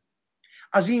من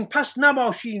از این پس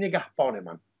نباشی نگهبان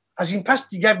من. از این پس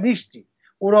دیگر نیستی.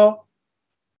 او را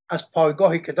از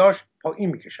پایگاهی که داشت پایین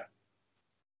میکشد.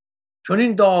 چون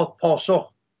این داد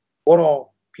پاسخ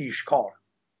برا پیشکار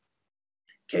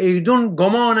که ایدون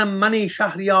گمانم من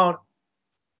شهریار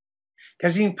که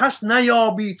از این پس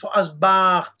نیابی تو از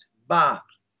بخت بهر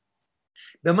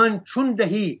به من چون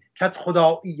دهی کت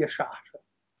خدایی شهر.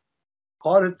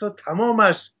 کار تو تمام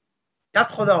است کت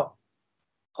خدا،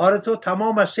 کار تو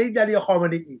تمام است سید علی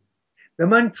خامنه ای. به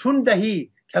من چون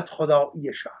دهی کت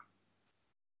خدایی شهر.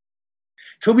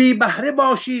 چو بی بهره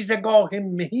باشی ز گاه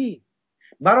مهی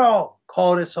مرا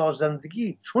کار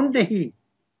سازندگی چون دهی.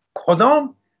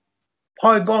 کدام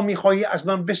پایگاه میخواهی از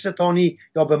من بستانی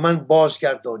یا به من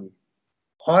بازگردانی؟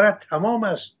 کارت تمام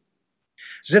است.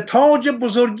 ز تاج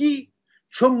بزرگی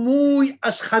چو موی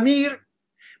از خمیر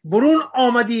برون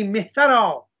آمدی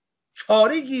مهترا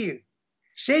چاره گیر.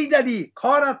 سید علی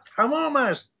کارت تمام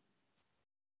است.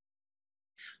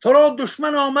 تو را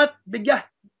دشمن آمد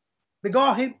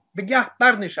به گه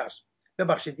برنشست.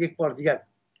 ببخشید یک بار دیگر.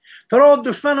 تو را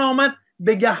دشمن آمد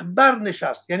به گه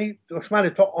برنشست، یعنی دشمن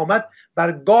تو آمد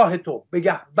بر گاه تو. به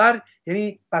گه بر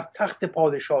یعنی بر تخت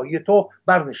پادشاهی تو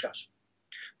برنشست.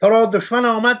 تو را دشمن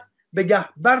آمد به گه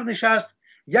برنشست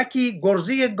یکی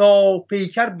گرزه گاو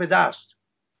پیکر به دست.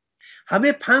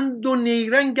 همه پند و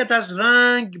نیرنگت از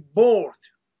رنگ برد.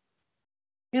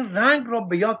 این رنگ را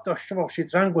به یاد داشته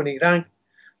باشید. رنگ و نیرنگ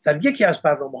در یکی از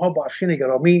برنامه‌ها با افشین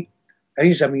گرامی در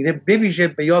این زمینه به ویژه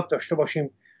به یاد داشته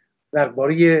باشیم.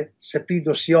 درباره سپید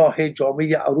و سیاه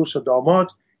جامعه عروس و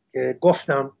داماد که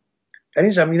گفتم در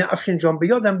این زمینه افشین جان به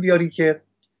یادم بیاری که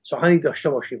سخنی داشته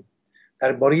باشیم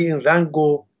درباره این رنگ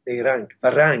و نیرنگ و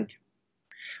رنگ.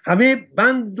 همه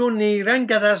بند و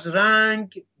نیرنگت از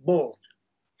رنگ برد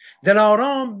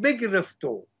دلارام بگرفت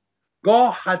و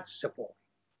گاهت سپرد.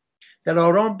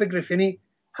 دلارام بگرفت یعنی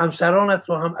همسرانت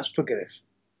رو هم از تو گرفت.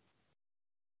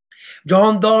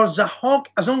 جهاندار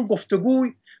ضحاک از آن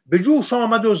گفتگوی به جوش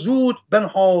آمد و زود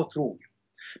بنهاد روی.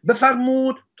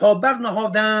 بفرمود تا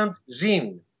برنهادند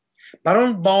زین بر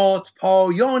آن باد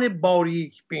پایان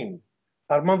باریک بین.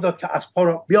 فرمان داد که اسب‌ها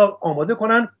را بیا آماده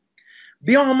کنند.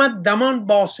 بیامد دمان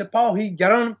با سپاهی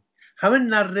گران همه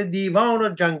نره دیوان و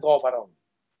جنگاوران.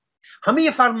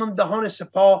 همه فرماندهان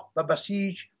سپاه و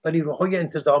بسیج و نیروهای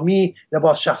انتظامی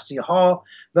لباس شخصی ها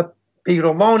و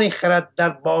پیروان خرد در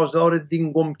بازار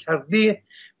دین گم کرده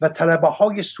و طلبه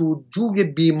های سودجوی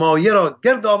بیمایه را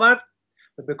گرد آورد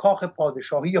و به کاخ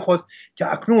پادشاهی خود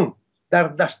که اکنون در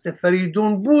دست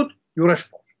فریدون بود یورش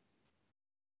برد.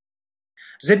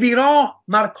 ز بیراه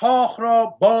مر کاخ را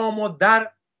بام و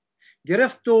در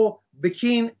گرفت و به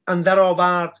کین اندر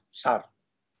آورد سر.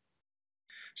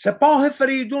 سپاه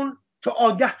فریدون چو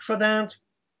آگه شدند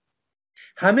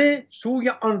همه سوی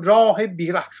آن راه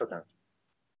بیره شدند.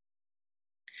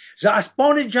 ز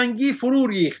اسبان جنگی فرو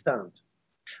ریختند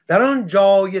در آن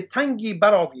جای تنگی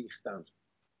برآویختند.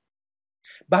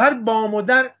 به هر بام و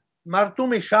در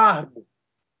مردم شهر بود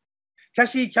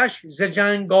کسی کش ز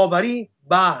جنگ آوری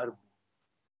بهر بود.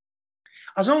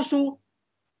 از آن سو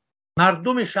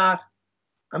مردم شهر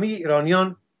همه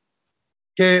ایرانیان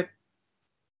که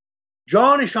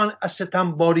جانشان از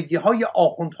ستمبارگی های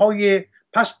آخوندهای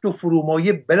پست و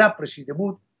فرومایه به لب رسیده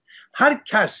بود، هر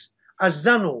کس از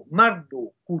زن و مرد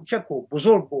و کوچک و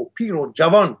بزرگ و پیر و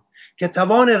جوان که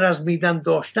توان رزمیدن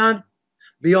داشتند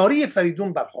به یاری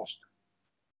فریدون برخاستند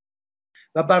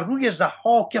و بر روی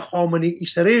ضحاک خامنه ای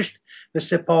سرشت به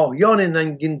سپاهیان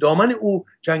ننگین دامن او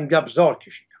جنگ ابزار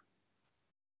کشیدند.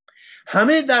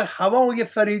 همه در هوای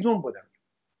فریدون بودند،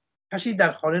 کسی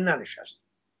در خانه ننشست.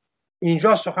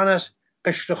 اینجا سخن از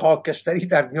قشر خاکستری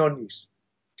در میان نیست.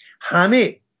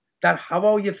 همه در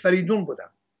هوای فریدون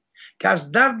بودند که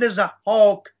از درد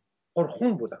ضحاک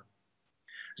پرخون بودند.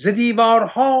 ز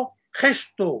دیوارها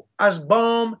خشت و از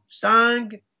بام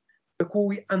سنگ به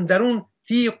کوی اندرون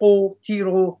تیغ و تیر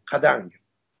و خدنگ.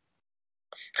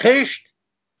 خشت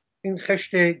این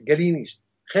خشت گلی نیست.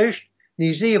 خشت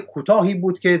نیزه کوتاهی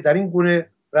بود که در این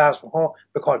گونه رزمها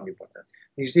به کار می بردند.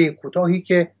 نیزه کوتاهی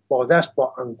که با دست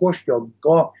با انگشت یا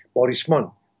گاه با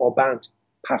ریسمان با بند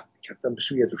پرت می‌کردند به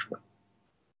سوی دشمن.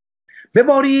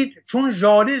 ببارید چون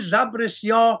ژاله زبر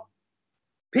سیاه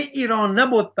پی ایران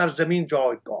نبود بر زمین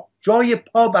جایگاه. جای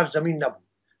پا بر زمین نبود.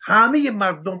 همه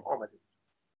مردم آمده بود.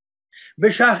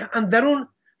 به شهر اندرون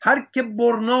هر که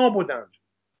برنا بودند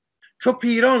چو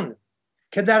پیران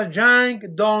که در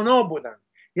جنگ دانا بودند،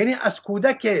 یعنی از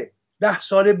کودک 10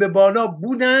 ساله به بالا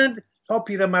بودند تا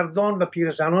پیرمردان و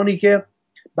پیرزنانی که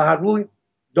به هر روی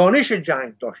دانش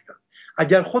جنگ داشتند.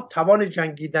 اگر خود توان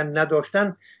جنگیدن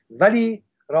نداشتند ولی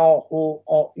راه و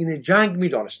آیین جنگ می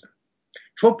دانستند.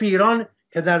 چو پیران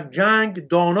که در جنگ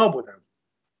دانا بودند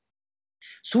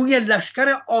سوی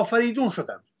لشکر آفریدون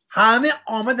شدند. همه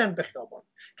آمدند به خیابان،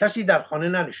 کسی در خانه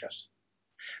ننشست.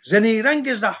 ز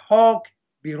نیرنگ ضحاک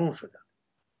بیرون شدند.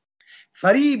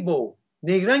 فریب و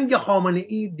نیرنگ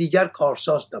خامنه‌ای دیگر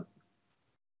کارساز نبود.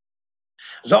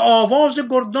 ز آواز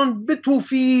گردان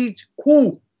بتوفید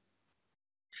کوه،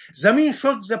 زمین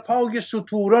شد ز پای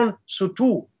ستوران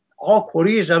ستوه.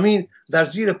 کره زمین در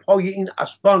زیر پای این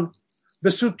اسبان به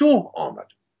ستوه آمد.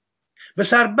 به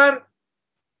سربر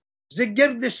ز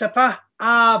گرد سپه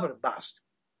ابر بست.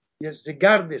 ز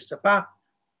گرد سپه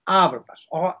ابر بست.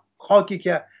 خاکی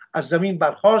که از زمین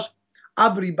برخاست،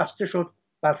 ابری بسته شد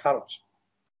بر فراز.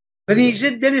 به نیزه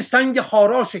دل سنگ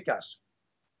خارا شکست.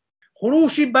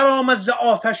 خروشی برآمد ز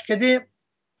آتشکده،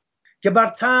 که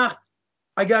بر تخت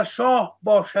اگر شاه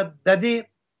باشد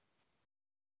دده.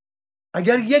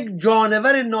 اگر یک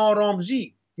جانور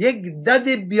نارامزی، یک دد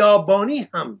بیابانی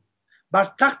هم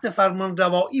بر تخت فرمان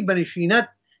روایی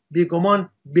بنشیند،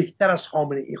 بیگمان بهتر از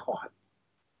خامنه‌ای خواهد.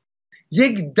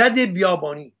 یک دد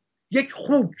بیابانی، یک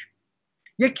خوک،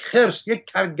 یک خرس، یک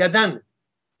کرگدن،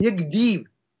 یک دیو،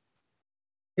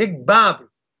 یک ببر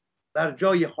در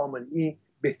جای خامنه‌ای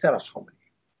بهتر از خامنه‌ای.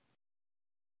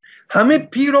 همه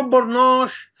پیر و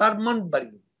برناش فرمان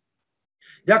بریم،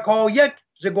 یکایک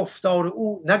ز گفتار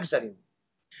او نگذریم.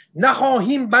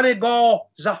 نخواهیم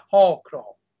برگاه ضحاک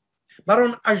را، بر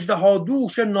آن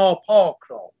اژدهادوش ناپاک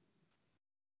را.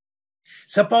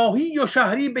 سپاهی و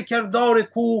شهری به کردار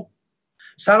کوه،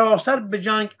 سراسر به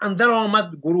جنگ اندر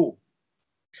آمد گروه.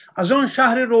 از آن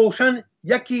شهر روشن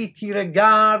یکی تیره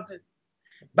گرد،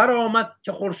 برآمد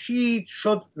که خورشید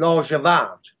شد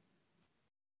لاژورد.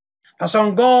 پس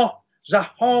آنگاه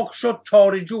ضحاک شد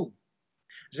چاره جوی،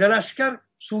 ز لشکر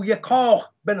سوی کاخ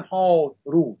بنهاد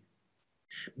روی.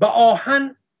 به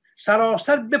آهن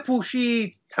سراسر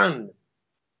بپوشید تن،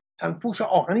 تنپوش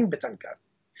آهنین به تن کرد.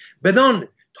 بدان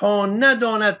تا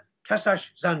نداند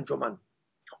کسش ز انجمن،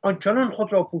 آنچنان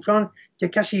خود را پوشان که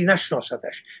کسی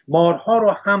نشناسدش. مارها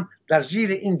را هم در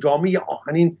زیر این جامه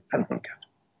آهنین پنهان کرد.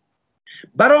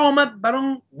 برآمد بر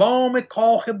آن بام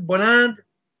کاخ بلند،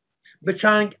 به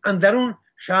چنگ اندرون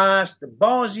 60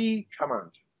 بازی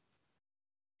کمند.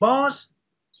 باز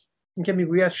این که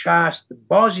میگوید 60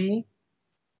 بازی،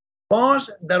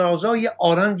 باز درازای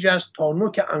آرنج است تا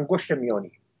نوک انگشت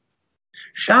میانی.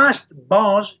 60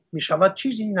 باز میشود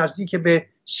چیزی نزدیک به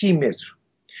 30 متر.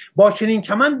 با چنین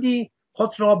کمندی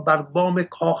خود را بر بام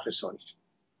کاخ رسانید.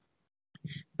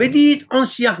 بدید آن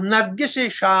سیه نرگس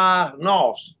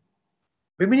شهرناز.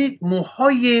 ببینید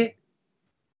موهای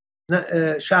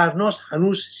شهرناز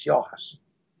هنوز سیاه است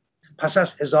پس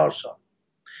از 1000 سال.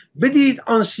 بدید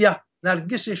آن سیه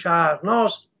نرگس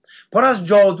شهرناز، پر از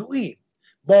جادویی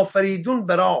با فریدون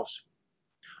براز.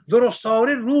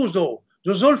 درستاره روز و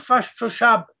دو زلفش چو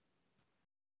شب،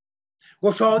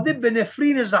 گشاده به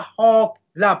نفرین ضحاک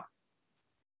لب.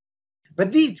 و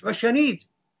دید و شنید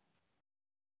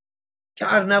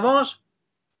که ارنواز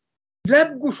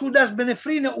لب گشود از به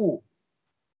نفرین او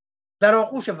در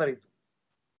آغوش فریدون.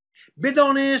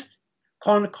 بدانست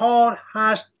کانکار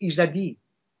هست ایزدی،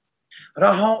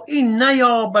 رهایی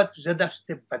نیابد ز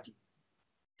دست بدی.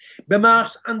 به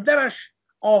مغز اندرش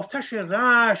آتش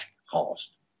رشک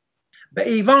خواست، به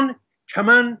ایوان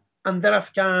کمن اندر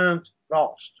افکند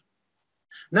راست.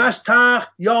 نه از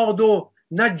تخت یاد و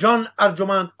نه جان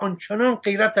ارجمند. آنچنان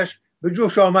غیرتش به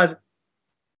جوش آمد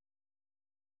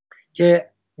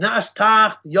که نه از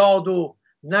تخت یاد و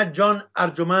نه جان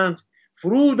ارجمند.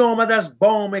 فرود آمد از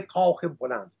بام کاخ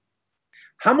بلند.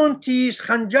 همان تیز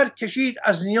خنجر کشید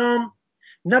از نیام،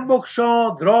 نه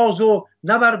بگشاد راز و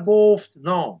نه برگفت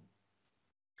نام.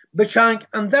 به چنگ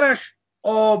اندرش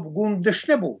آبگون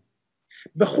دشنه بود،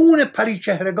 به خون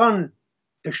پریچهرگان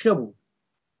تشنه بود.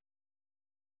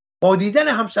 با دیدن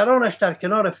همسرانش در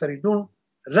کنار فریدون،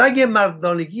 رگ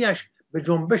مردانگیش به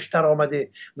جنبش در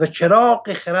آمده و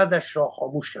چراغ خردش را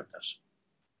خاموش کرده است.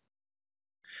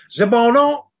 ز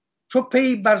بالا چو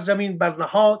پی بر زمین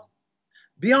برنهاد،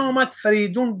 بیامد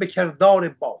فریدون به کردار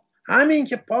باد. همین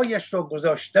که پایش را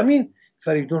گذاشت زمین،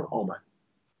 فریدون آمد.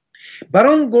 بر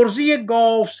آن گرزی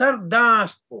گاوسر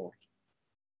دست برد،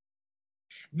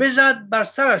 بزد بر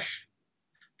سرش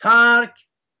ترک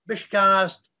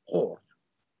بشکست خورد.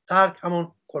 ترک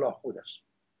همون کلاهخود است.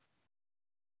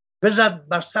 بزد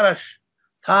بر سرش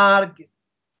ترگ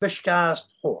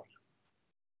بشکست خورد.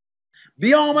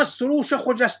 بیامد سروش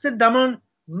خجسته دمان،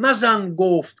 مزن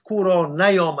گفت کو را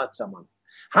نیامد زمان.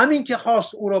 همین که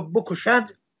خواست او را بکشد،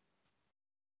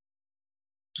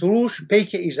 سروش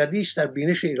پیک ایزدی است در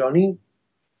بینش ایرانی،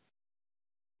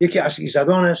 یکی از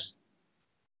ایزدان است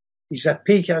ایزد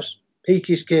پیکی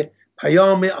است که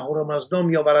پیام اهورامزدا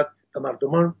میآورد به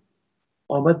مردمان.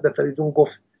 آمد به فریدون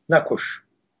گفت نکش،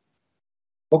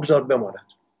 بگذار بماند.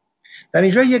 در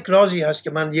اینجا یک رازی هست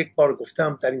که من یک بار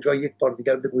گفتم، در اینجا یک بار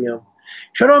دیگر بگویم.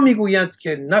 چرا میگوید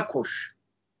که نکش؟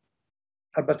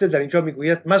 البته در اینجا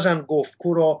میگوید مزن گفت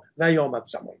کو را نیامد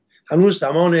زمان، هنوز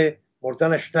زمان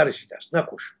مردنش نرسیده است،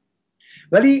 نکش.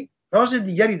 ولی راز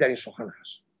دیگری در این سخن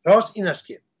هست. راز این است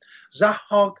که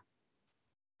ضحاک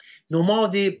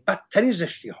نماد بدترین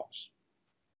زشتی هاست،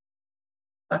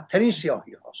 بدترین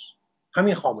سیاهی هاست.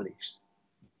 همین خامنه است.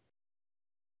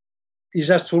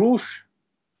 ایزد سروش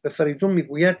به فریدون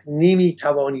میگوید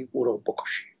نمیتوانی او را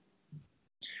بکشی.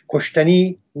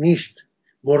 کشتنی نیست،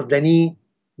 مردنی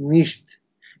نیست،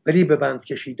 ولی به بند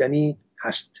کشیدنی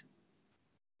هست.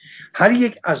 هر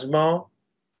یک از ما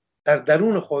در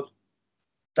درون خود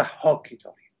ضحاکی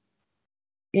داریم.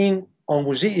 این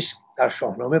آموزه است در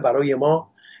شاهنامه برای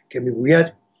ما که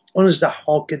میگوید آن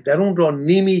ضحاک درون را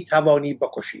نمیتوانی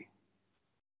بکشی.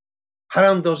 هر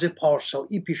اندازه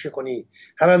پارسایی پیشه کنی،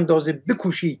 هر اندازه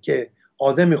بکوشی که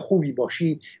آدم خوبی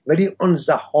باشی، ولی آن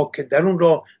ضحاک درون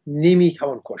را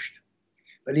نمیتوان کشت،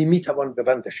 ولی میتوان به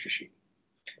بندش کشید.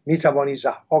 میتوانی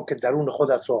ضحاک درون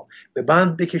خودت را به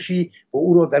بند بکشی و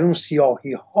او را در اون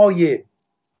سیاهی های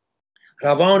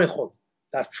روان خود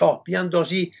در چاه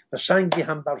بیاندازی و سنگی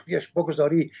هم بر رویش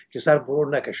بگذاری که سر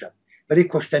برون نکشد. ولی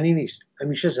کشتنی نیست،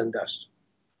 همیشه زنده است.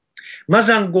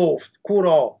 مزن گفت کو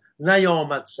را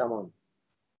نیامد زمان،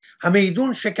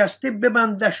 همیدون شکسته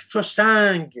ببندش چو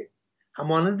سنگ.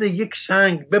 همانند یک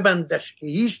سنگ ببندش که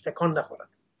هیچ تکان نخورد.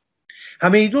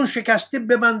 همیدون شکسته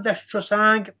ببندش چو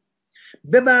سنگ،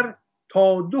 ببر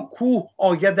تا دو کوه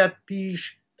آیدت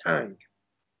پیش تنگ.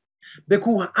 به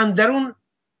کوه اندرون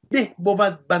به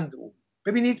بود بند او.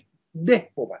 ببینید،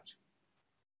 به بود.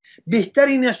 بهتر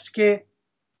این است که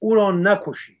او را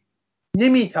نکشی.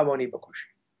 نمیتوانی بکشی،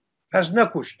 پس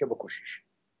نکش که بکشیش.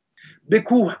 به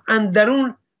کوه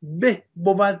اندرون به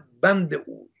بود بند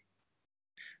او،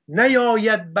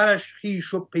 نیاید برش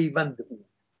خویش و پیوند او.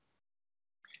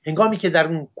 هنگامی که در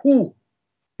اون کوه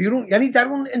بیرون، یعنی در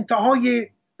اون انتهای،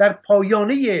 در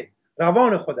پایانه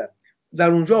روان خودت، در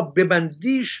اونجا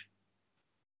ببندیش،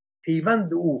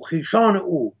 پیوند او، خویشان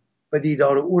او و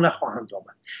دیدار او نخواهند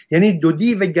آمد. یعنی دو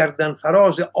دیو گردن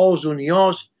فراز آز و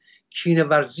نیاز، کینه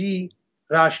ورزی،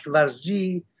 رشک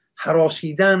ورزی،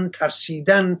 هراسیدن،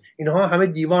 ترسیدن، اینها همه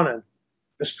دیوانند،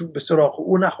 به سراغ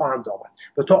او نخواهند آمد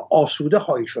و تو آسوده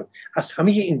خواهی شد از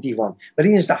همه این دیوان. ولی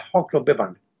این ضحاک را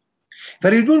ببند.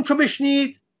 فریدون چو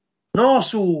بشنید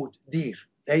ناسود دیر،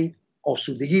 یعنی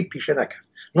آسودگی پیشه نکرد،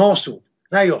 ناسود،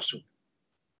 نیاسود.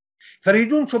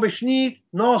 فریدون چو بشنید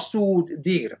ناسود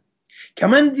دیر،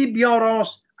 کمندی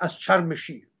بیاراست از چرم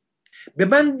شیر.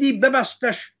 ببندی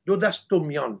ببستش دو دست و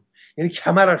میان، یعنی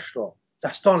کمرش را،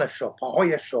 دستانش را،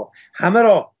 پاهایش را، همه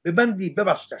را ببندی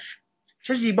ببستش.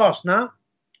 چه زیباست نه؟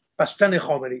 بستن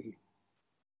خامنه ای.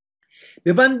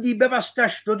 ببندی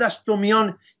ببستش دو دست و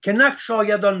میان، که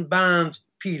نگشاید آن بند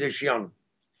پیل ژیان.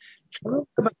 چون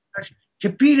ببستش که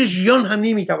پیل ژیان هم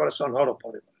نمیتوانست آنها را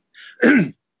پاره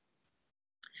کند.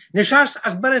 نشست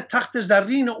از بر تخت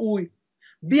زرین اوی،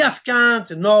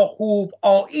 بیفکند ناخوب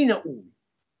آیین اوی.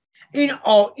 این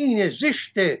آیین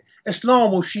زشت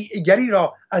اسلام و شیعه‌گری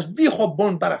را از بیخ و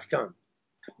بن برافکند.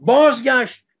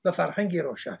 بازگشت به فرهنگ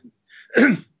روشنی.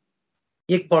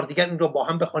 یک بار دیگر این رو با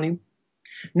هم بخوانیم.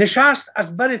 نشست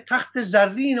از بر تخت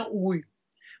زرین اوی،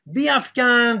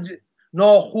 بیفکند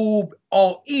ناخوب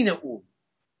آیین او.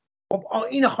 خب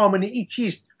آیین خامنه ای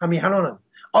چیست؟ همیهنانم.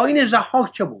 آیین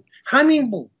ضحاک چه بود؟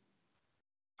 همین بود،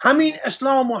 همین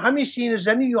اسلام و همین سینه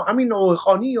زنی و همین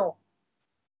نوحه‌خوانی و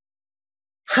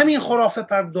همین خرافه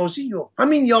پردازی و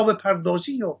همین یاوه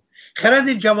پردازی و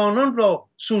خرد جوانان را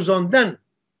سوزاندن.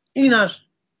 این است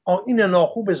آیین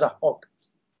ناخوب ضحاک.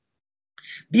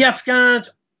 بیفکند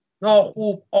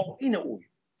ناخوب آیین اوی،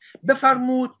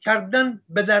 بفرمود کردن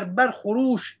به دربر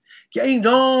خروش، که این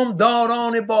نام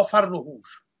داران با فر و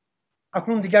هوش.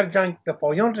 اکنون دیگر جنگ به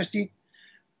پایان رسید.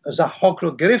 ضحاک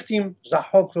رو گرفتیم،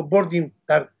 ضحاک رو بردیم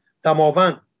در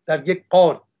دماوند، در یک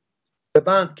غار به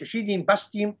بند کشیدیم،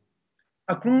 بستیم.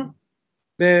 اکنون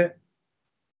به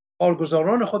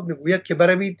کارگزاران خود میگوید که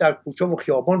بروید در کوچه و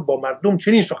خیابان با مردم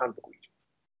چنین سخن بگویید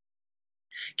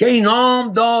که ای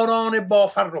نام داران با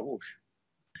فر و هوش،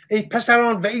 ای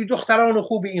پسران و ای دختران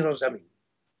خوب این را زمین،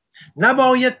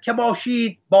 نباید که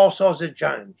باشید با ساز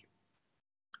جنگ،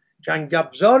 جنگ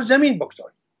ابزار زمین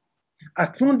بگذارید.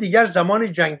 اکنون دیگر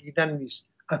زمان جنگیدن نیست،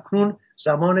 اکنون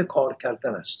زمان کار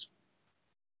کردن است.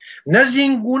 نه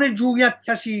زین گونه جوید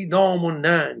کسی نام و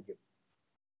ننگ،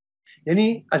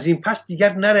 یعنی از این پس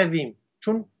دیگر نرویم،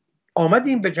 چون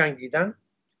آمدیم به جنگیدن،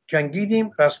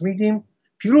 جنگیدیم، رسمیدیم،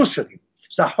 پیروز شدیم،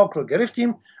 ضحاک رو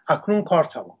گرفتیم، اکنون کار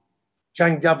تمام.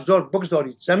 جنگ ابزار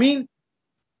بگذارید زمین،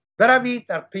 بروید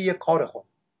در پی کار خود.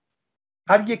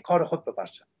 هر یک کار خود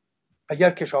بورزد. اگر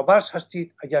کشاورز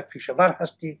هستید، اگر پیشه‌ور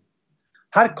هستید،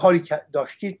 هر کاری که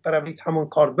داشتید بروید همون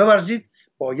کار بورزید.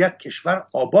 با یک کشور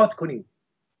آباد کنیم.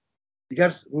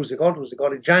 دیگر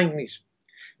روزگار جنگ نیست.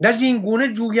 نه این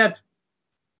گونه جوید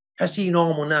کسی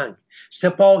نام و ننگ،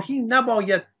 سپاهی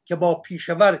نباید که با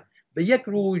پیشه‌ور به یک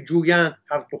روی جویند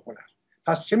هر دو هنر.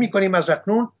 پس چه میکنیم؟ از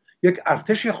اکنون یک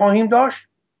ارتشی خواهیم داشت،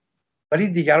 ولی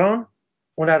دیگران،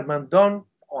 هنرمندان،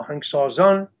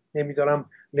 آهنگسازان، نمیدونم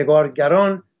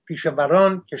نگارگران،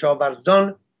 پیشه‌وران،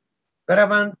 کشاورزان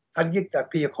بروند هر یک در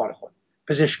پی کار خود،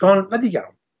 پزشکان و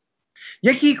دیگران.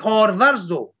 یکی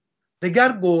کارورز و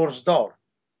دیگر گرزدار.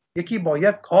 یکی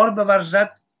باید کار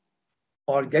بورزد،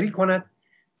 کارگری کند،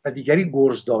 و دیگری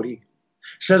گرزداری.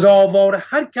 سزاوار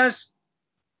هر کس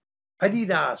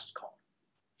پدید است کار،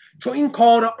 چون این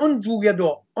کار آن جوید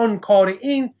و آن کار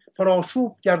این،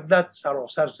 پرآشوب گردد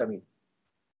سراسر زمین.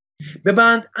 به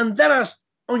بند اندر است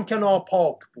آن که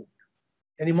ناپاک بود.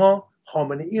 یعنی ما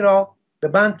خامنه ای را به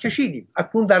بند کشیدیم،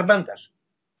 اکنون در بند است.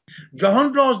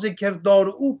 جهان را ز کردار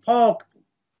او پاک بود.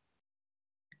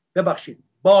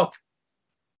 باک.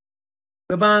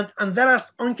 به بند اندر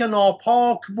است آن که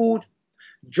ناپاک بود،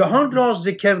 جهان را ز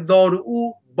کردار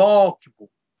او باک بود.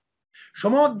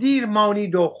 شما دیر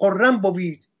مانید و خرم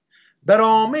بوید،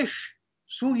 برامش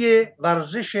سوی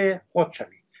ورزش خود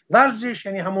شوید. ورزش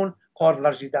یعنی همون کار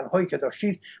ورزیدن هایی که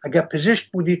داشتید. اگر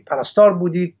پزشک بودید، پرستار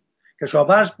بودید،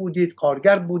 کشاورز بودید،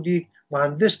 کارگر بودید،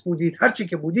 مهندس بودید، هر چی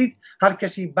که بودید، هر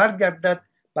کسی برگردد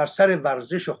بر سر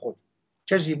ورزش خود.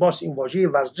 چه زیباست این واژه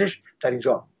ورزش در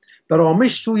اینجا.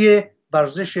 برامش سوی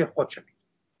ورزش خود شوید.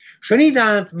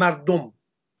 شنیدند مردم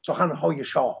سخنهای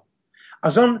شاه،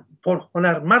 از آن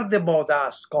پرهنرمرد با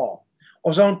دستگاه.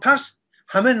 از آن پس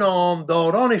همه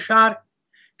نامداران شهر،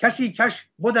 کسی کش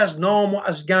بود از نام و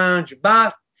از گنج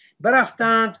بر،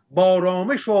 برفتند با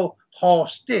رامش و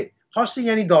خواسته. خواسته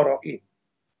یعنی دارایی.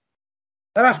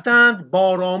 برفتند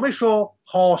با رامش و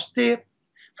خواسته،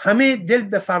 همه دل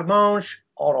به فرمانش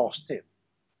آراسته.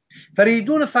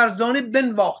 فریدون فرزانه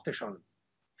بنواختشان،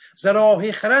 ز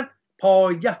راه خرد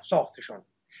پایگه ساختشان.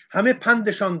 همه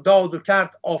پندشان داد و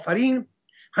کرد آفرین،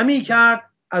 همی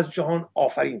کرد از جهان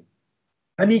آفرین.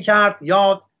 همی کرد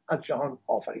یاد از جهان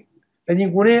آفرین. بدین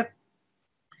گونه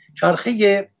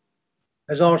چرخه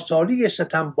 1000 سالی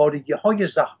ستمبارگی های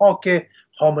ضحاک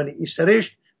خامنه ای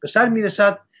سرشت به سر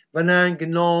میرسد و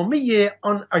ننگنامه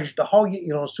آن اژدهای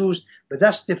ایرانسوز به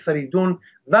دست فریدون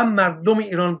و مردم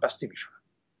ایران بسته می شود.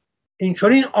 این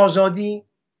چنین آزادی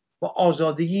و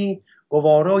آزادگی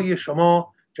گوارای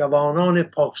شما جوانان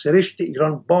پاکسرشت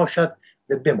ایران باشد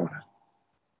و بماند.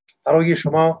 برای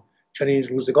شما چنین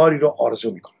روزگاری رو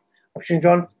آرزو میکنم. افشین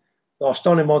جان،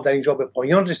 داستان ما در اینجا به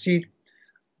پایان رسید.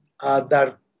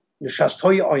 در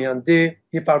نشست‌های آینده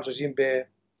می‌پردازیم به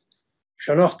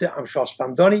شناخت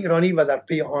امشاسپندان ایرانی و در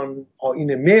پی آن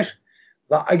آیین مهر،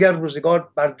 و اگر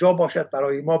روزگار بر جا باشد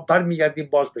برای ما برمیگردیم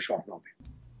باز به شاهنامه.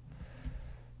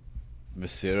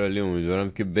 بسیار عالی.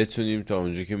 امیدوارم که بتونیم تا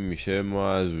اونجا که میشه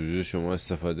ما از وجود شما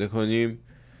استفاده کنیم.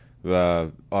 و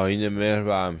آیین مهر و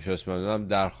امشاسپندان هم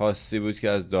درخواستی بود که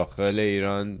از داخل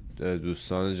ایران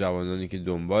دوستان جوانانی که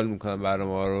دنبال میکنن برای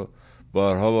ما رو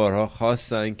بارها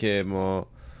خواستن که ما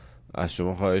از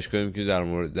شما خواهش کنیم که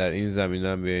در این زمینه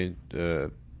هم بیاین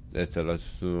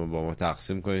اطلاعاتتون رو با ما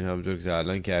تقسیم کنین، همونطور که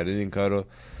الان کردین. این کار رو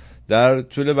در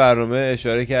طول برنامه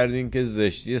اشاره کردین که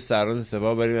زشتی سران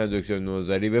سپاه بریم از دکتر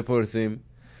نوذری بپرسیم.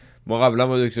 ما قبلا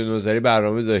با دکتر نوذری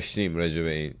برنامه داشتیم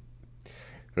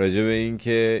راجع به این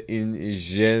که این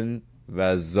ژن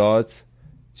و ذات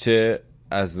چه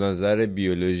از نظر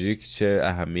بیولوژیک چه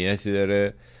اهمیتی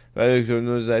داره، و دکتر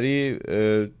نوذری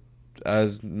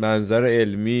از منظر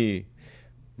علمی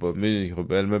میدونی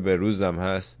خب علم بروزم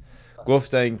هست،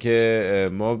 گفتن که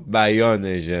ما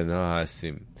بیان ژن ها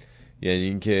هستیم. یعنی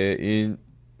اینکه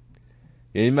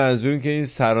یعنی منظور این که این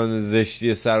سران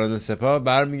زشتی سران سپاه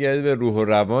برمیگرده به روح و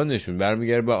روانشون،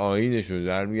 برمیگرده به آیینشون،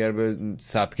 برمیگرده به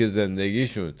سبک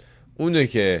زندگیشون. اونه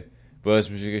که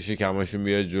باعث میشه که شکمشون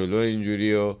بیاد جلو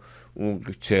اینجوری و اون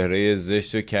چهره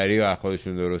زشت و کری و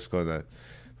خودشون درست کنن.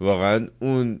 واقعا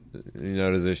اون اینا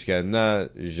رو زشت کرد، نه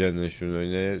ژنشون.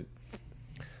 اینه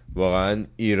واقعا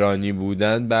ایرانی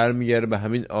بودن برمیگرده به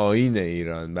همین آیین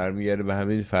ایران، برمیگرده به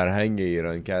همین فرهنگ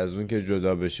ایران که از اون که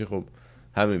جدا بشی خب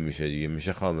همین میشه دیگه،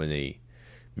 میشه خامنه ای،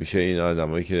 میشه این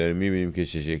آدمایی که داریم میبینیم که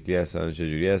چه شکلی هستن و چه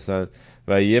جوری هستن.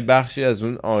 و یه بخشی از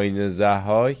اون آیین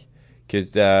ضحاک که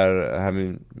در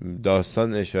همین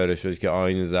داستان اشاره شد که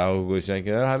آیین ضحاک گذاشتن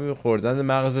کنار، همین خوردن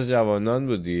مغز جوانان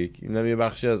بود دیگه. اینم یه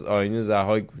بخشی از آیین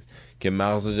ضحاک بود که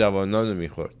مغز جوانان رو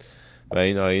میخورد و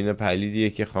این آیین پلیدیه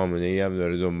که خامنه‌ای هم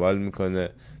داره دنبال میکنه،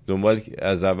 دنبال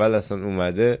از اول اصلا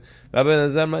اومده. و به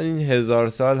نظر من این 1000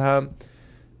 سال هم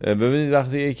ببینید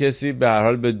وقتی یه کسی به هر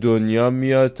حال به دنیا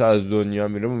میاد تا از دنیا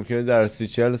میره ممکنه در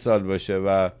 30-40 سال باشه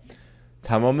و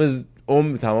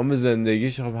تمام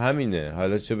زندگیش خب همینه.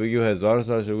 حالا چه بگی 1000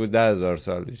 سال، چه بگی 10,000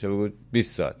 سال، چه بگی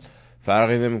 20 سال،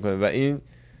 فرقی نمیکنه. و این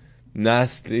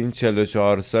نسل، این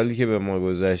 44 سالی که به ما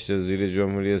گذشته زیر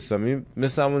جمهوری اسلامی،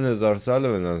 مثل همون 1000 ساله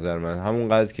به نظر من.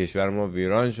 همونقدر کشور ما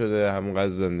ویران شده، همونقدر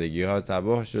زندگی ها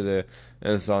تباه شده،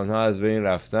 انسان ها از بین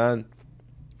رفتن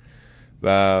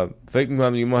و فکر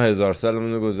میکنم دیگه ما 1000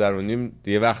 سالمون رو گذروندیم.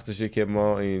 دیگه وقتشه که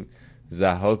ما این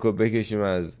ضحاک رو بکشیم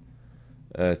از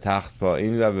تخت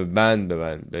پایین و به بند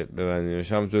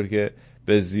ببندیمش. همونطور که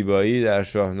به زیبایی در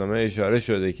شاهنامه اشاره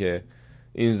شده که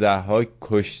این ضحاک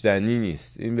کشتنی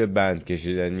نیست، این به بند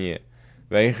کشیدنیه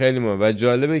و این خیلی مهمه. و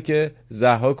جالبه که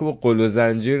ضحاک رو با قل و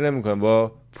زنجیر نمیکنن،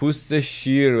 با پوست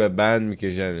شیر به بند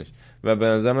میکشنش. و به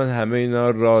نظر من همه اینا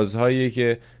رازهاییه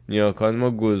که نیاکان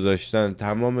ما گذاشتن،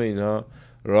 تمام اینا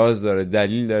راز داره،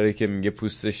 دلیل داره که میگه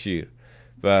پوست شیر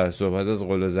و صحبت از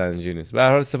قل و زنجیر نیست. به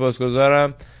هر حال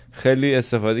سپاسگزارم، خیلی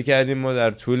استفاده کردیم ما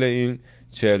در طول این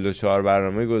 44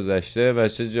 برنامه گذشته و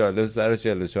چه جالب سر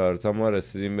 44 تا ما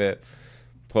رسیدیم به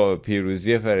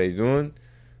پیروزی فریدون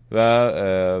و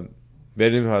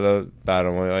بریم حالا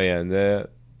برنامه آینده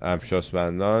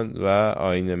امشاسپندان و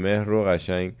آیین مهر رو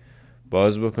قشنگ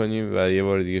باز بکنیم و یه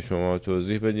بار دیگه شما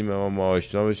توضیح بدیم و ما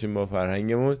آشنا بشیم با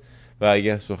فرهنگمون. و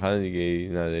اگه سخن دیگه ای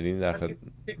ندارین در خدمت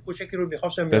کوچکی رو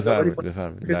می‌خواستم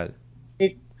بفرمایید.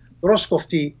 درست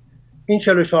گفتی، این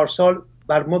 44 سال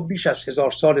بر ما بیش از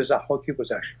 1000 سال ضحاکی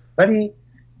گذشت، ولی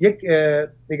یک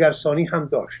نگرسانی هم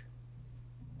داشت.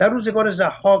 در روزگار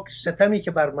ضحاک ستمی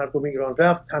که بر مردم ایران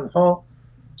رفت تنها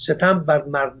ستم بر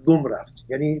مردم رفت،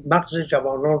 یعنی مغز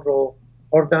جوانان رو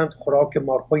خوردند، خوراک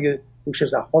مارهای گوش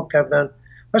ضحاک کردند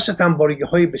و ستمبارگی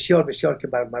های بسیار بسیار که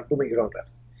بر مردم ایران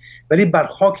رفت، ولی بر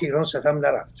خاک ایران ستم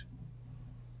نرفت.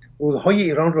 رودهای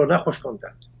ایران رو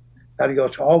نخشکاندند،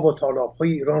 دریاچه ها و تالاب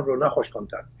های ایران رو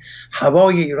نخشکاندند،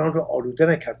 هوای ایران رو آلوده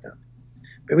نکردند.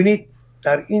 ببینید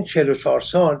در این 44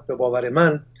 سال به باور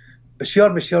من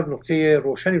بسیار بسیار نکته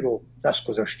روشنی رو دست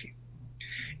گذاشتیم.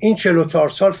 این 44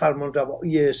 سال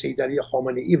فرمانروایی سید علی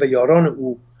خامنه‌ای و یاران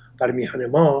او بر میهن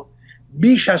ما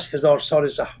بیش از 1000 سال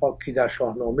ضحاکی در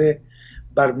شاهنامه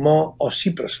بر ما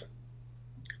آسیب رساند.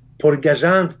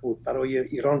 پرگزند بود برای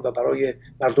ایران و برای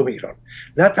مردم ایران.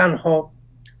 نه تنها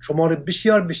شمار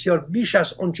بسیار بسیار بیش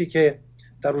از آنچه که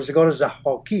در روزگار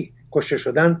ضحاکی کشته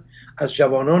شدند، از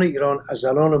جوانان ایران، از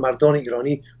زنان و مردان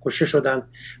ایرانی کشته شدند.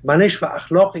 منش و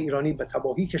اخلاق ایرانی به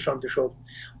تباهی کشانده شد،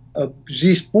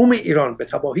 زیست بوم ایران به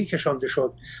تباهی کشانده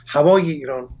شد، هوای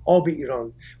ایران، آب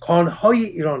ایران، کانهای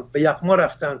ایران به یغما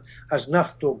رفتن، از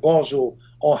نفت و گاز و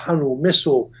آهن و مس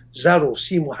و زر و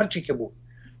سیم و هر چی که بود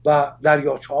و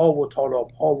دریاچه ها و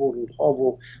تالاب ها و رودها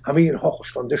و همه اینها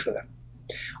خشکانده شدن.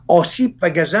 آسیب و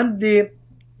گزند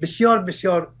بسیار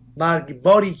بسیار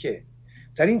مرگباری که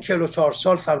در این 44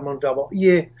 سال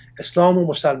فرمانروایی اسلام و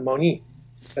مسلمانی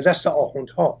به دست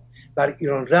آخوندها بر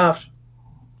ایران رفت،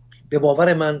 به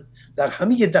باور من در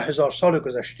همه 10,000 سال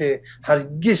گذشته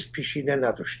هرگز پیشینه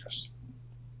نداشته است.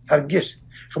 هرگز.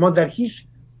 شما در هیچ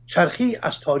چرخی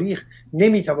از تاریخ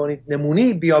نمیتوانید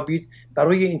نمونه بیابید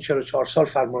برای این 44 سال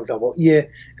فرمانروایی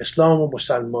اسلام و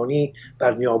مسلمانی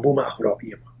بر نیابوم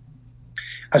اهورایی ما.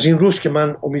 از این روز که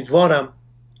من امیدوارم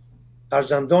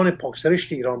فرزندان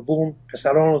پاکسرشت ایران بوم،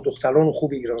 پسران و دختران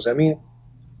خوب ایران زمین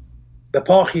به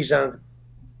پا خیزند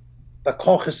و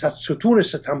کاخ ستون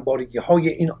ستمبارگی های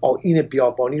این آیین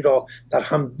بیابانی را در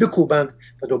هم بکوبند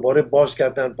و دوباره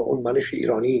بازگردند به اون منش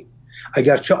ایرانی.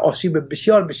 اگرچه آسیب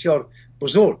بسیار بسیار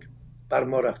بزرگ بر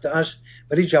ما رفته است،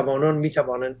 ولی جوانان می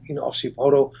توانند این آسیب ها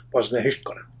رو بازنهشت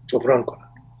کنند، جبران کنند.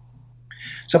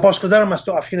 سپاسگزارم از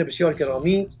تو افشین بسیار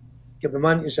گرامی که به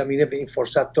من این زمینه و این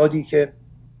فرصت دادی، که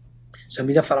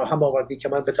زمینه فراهم آوردی که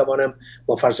من بتوانم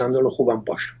با فرزندان خوبم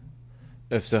باشم.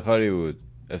 افتخاری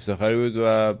بود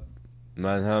و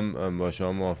من هم با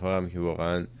شما موافقم که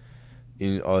واقعا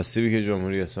این آسیبی که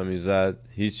جمهوری اسلامی زد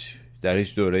در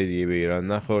هیچ دوره دیگه به ایران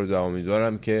نخورد و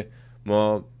امیدوارم که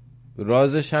ما،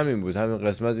 رازش همین بود، همین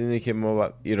قسمت اینه که ما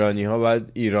ایرانی ها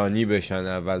باید ایرانی بشن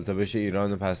اول تا بشه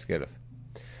ایران رو پس گرفت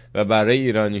و برای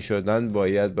ایرانی شدن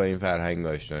باید با این فرهنگ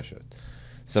آشنا شد.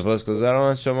 سپاسگزارم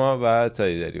از شما و تا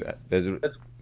دیداری بعد.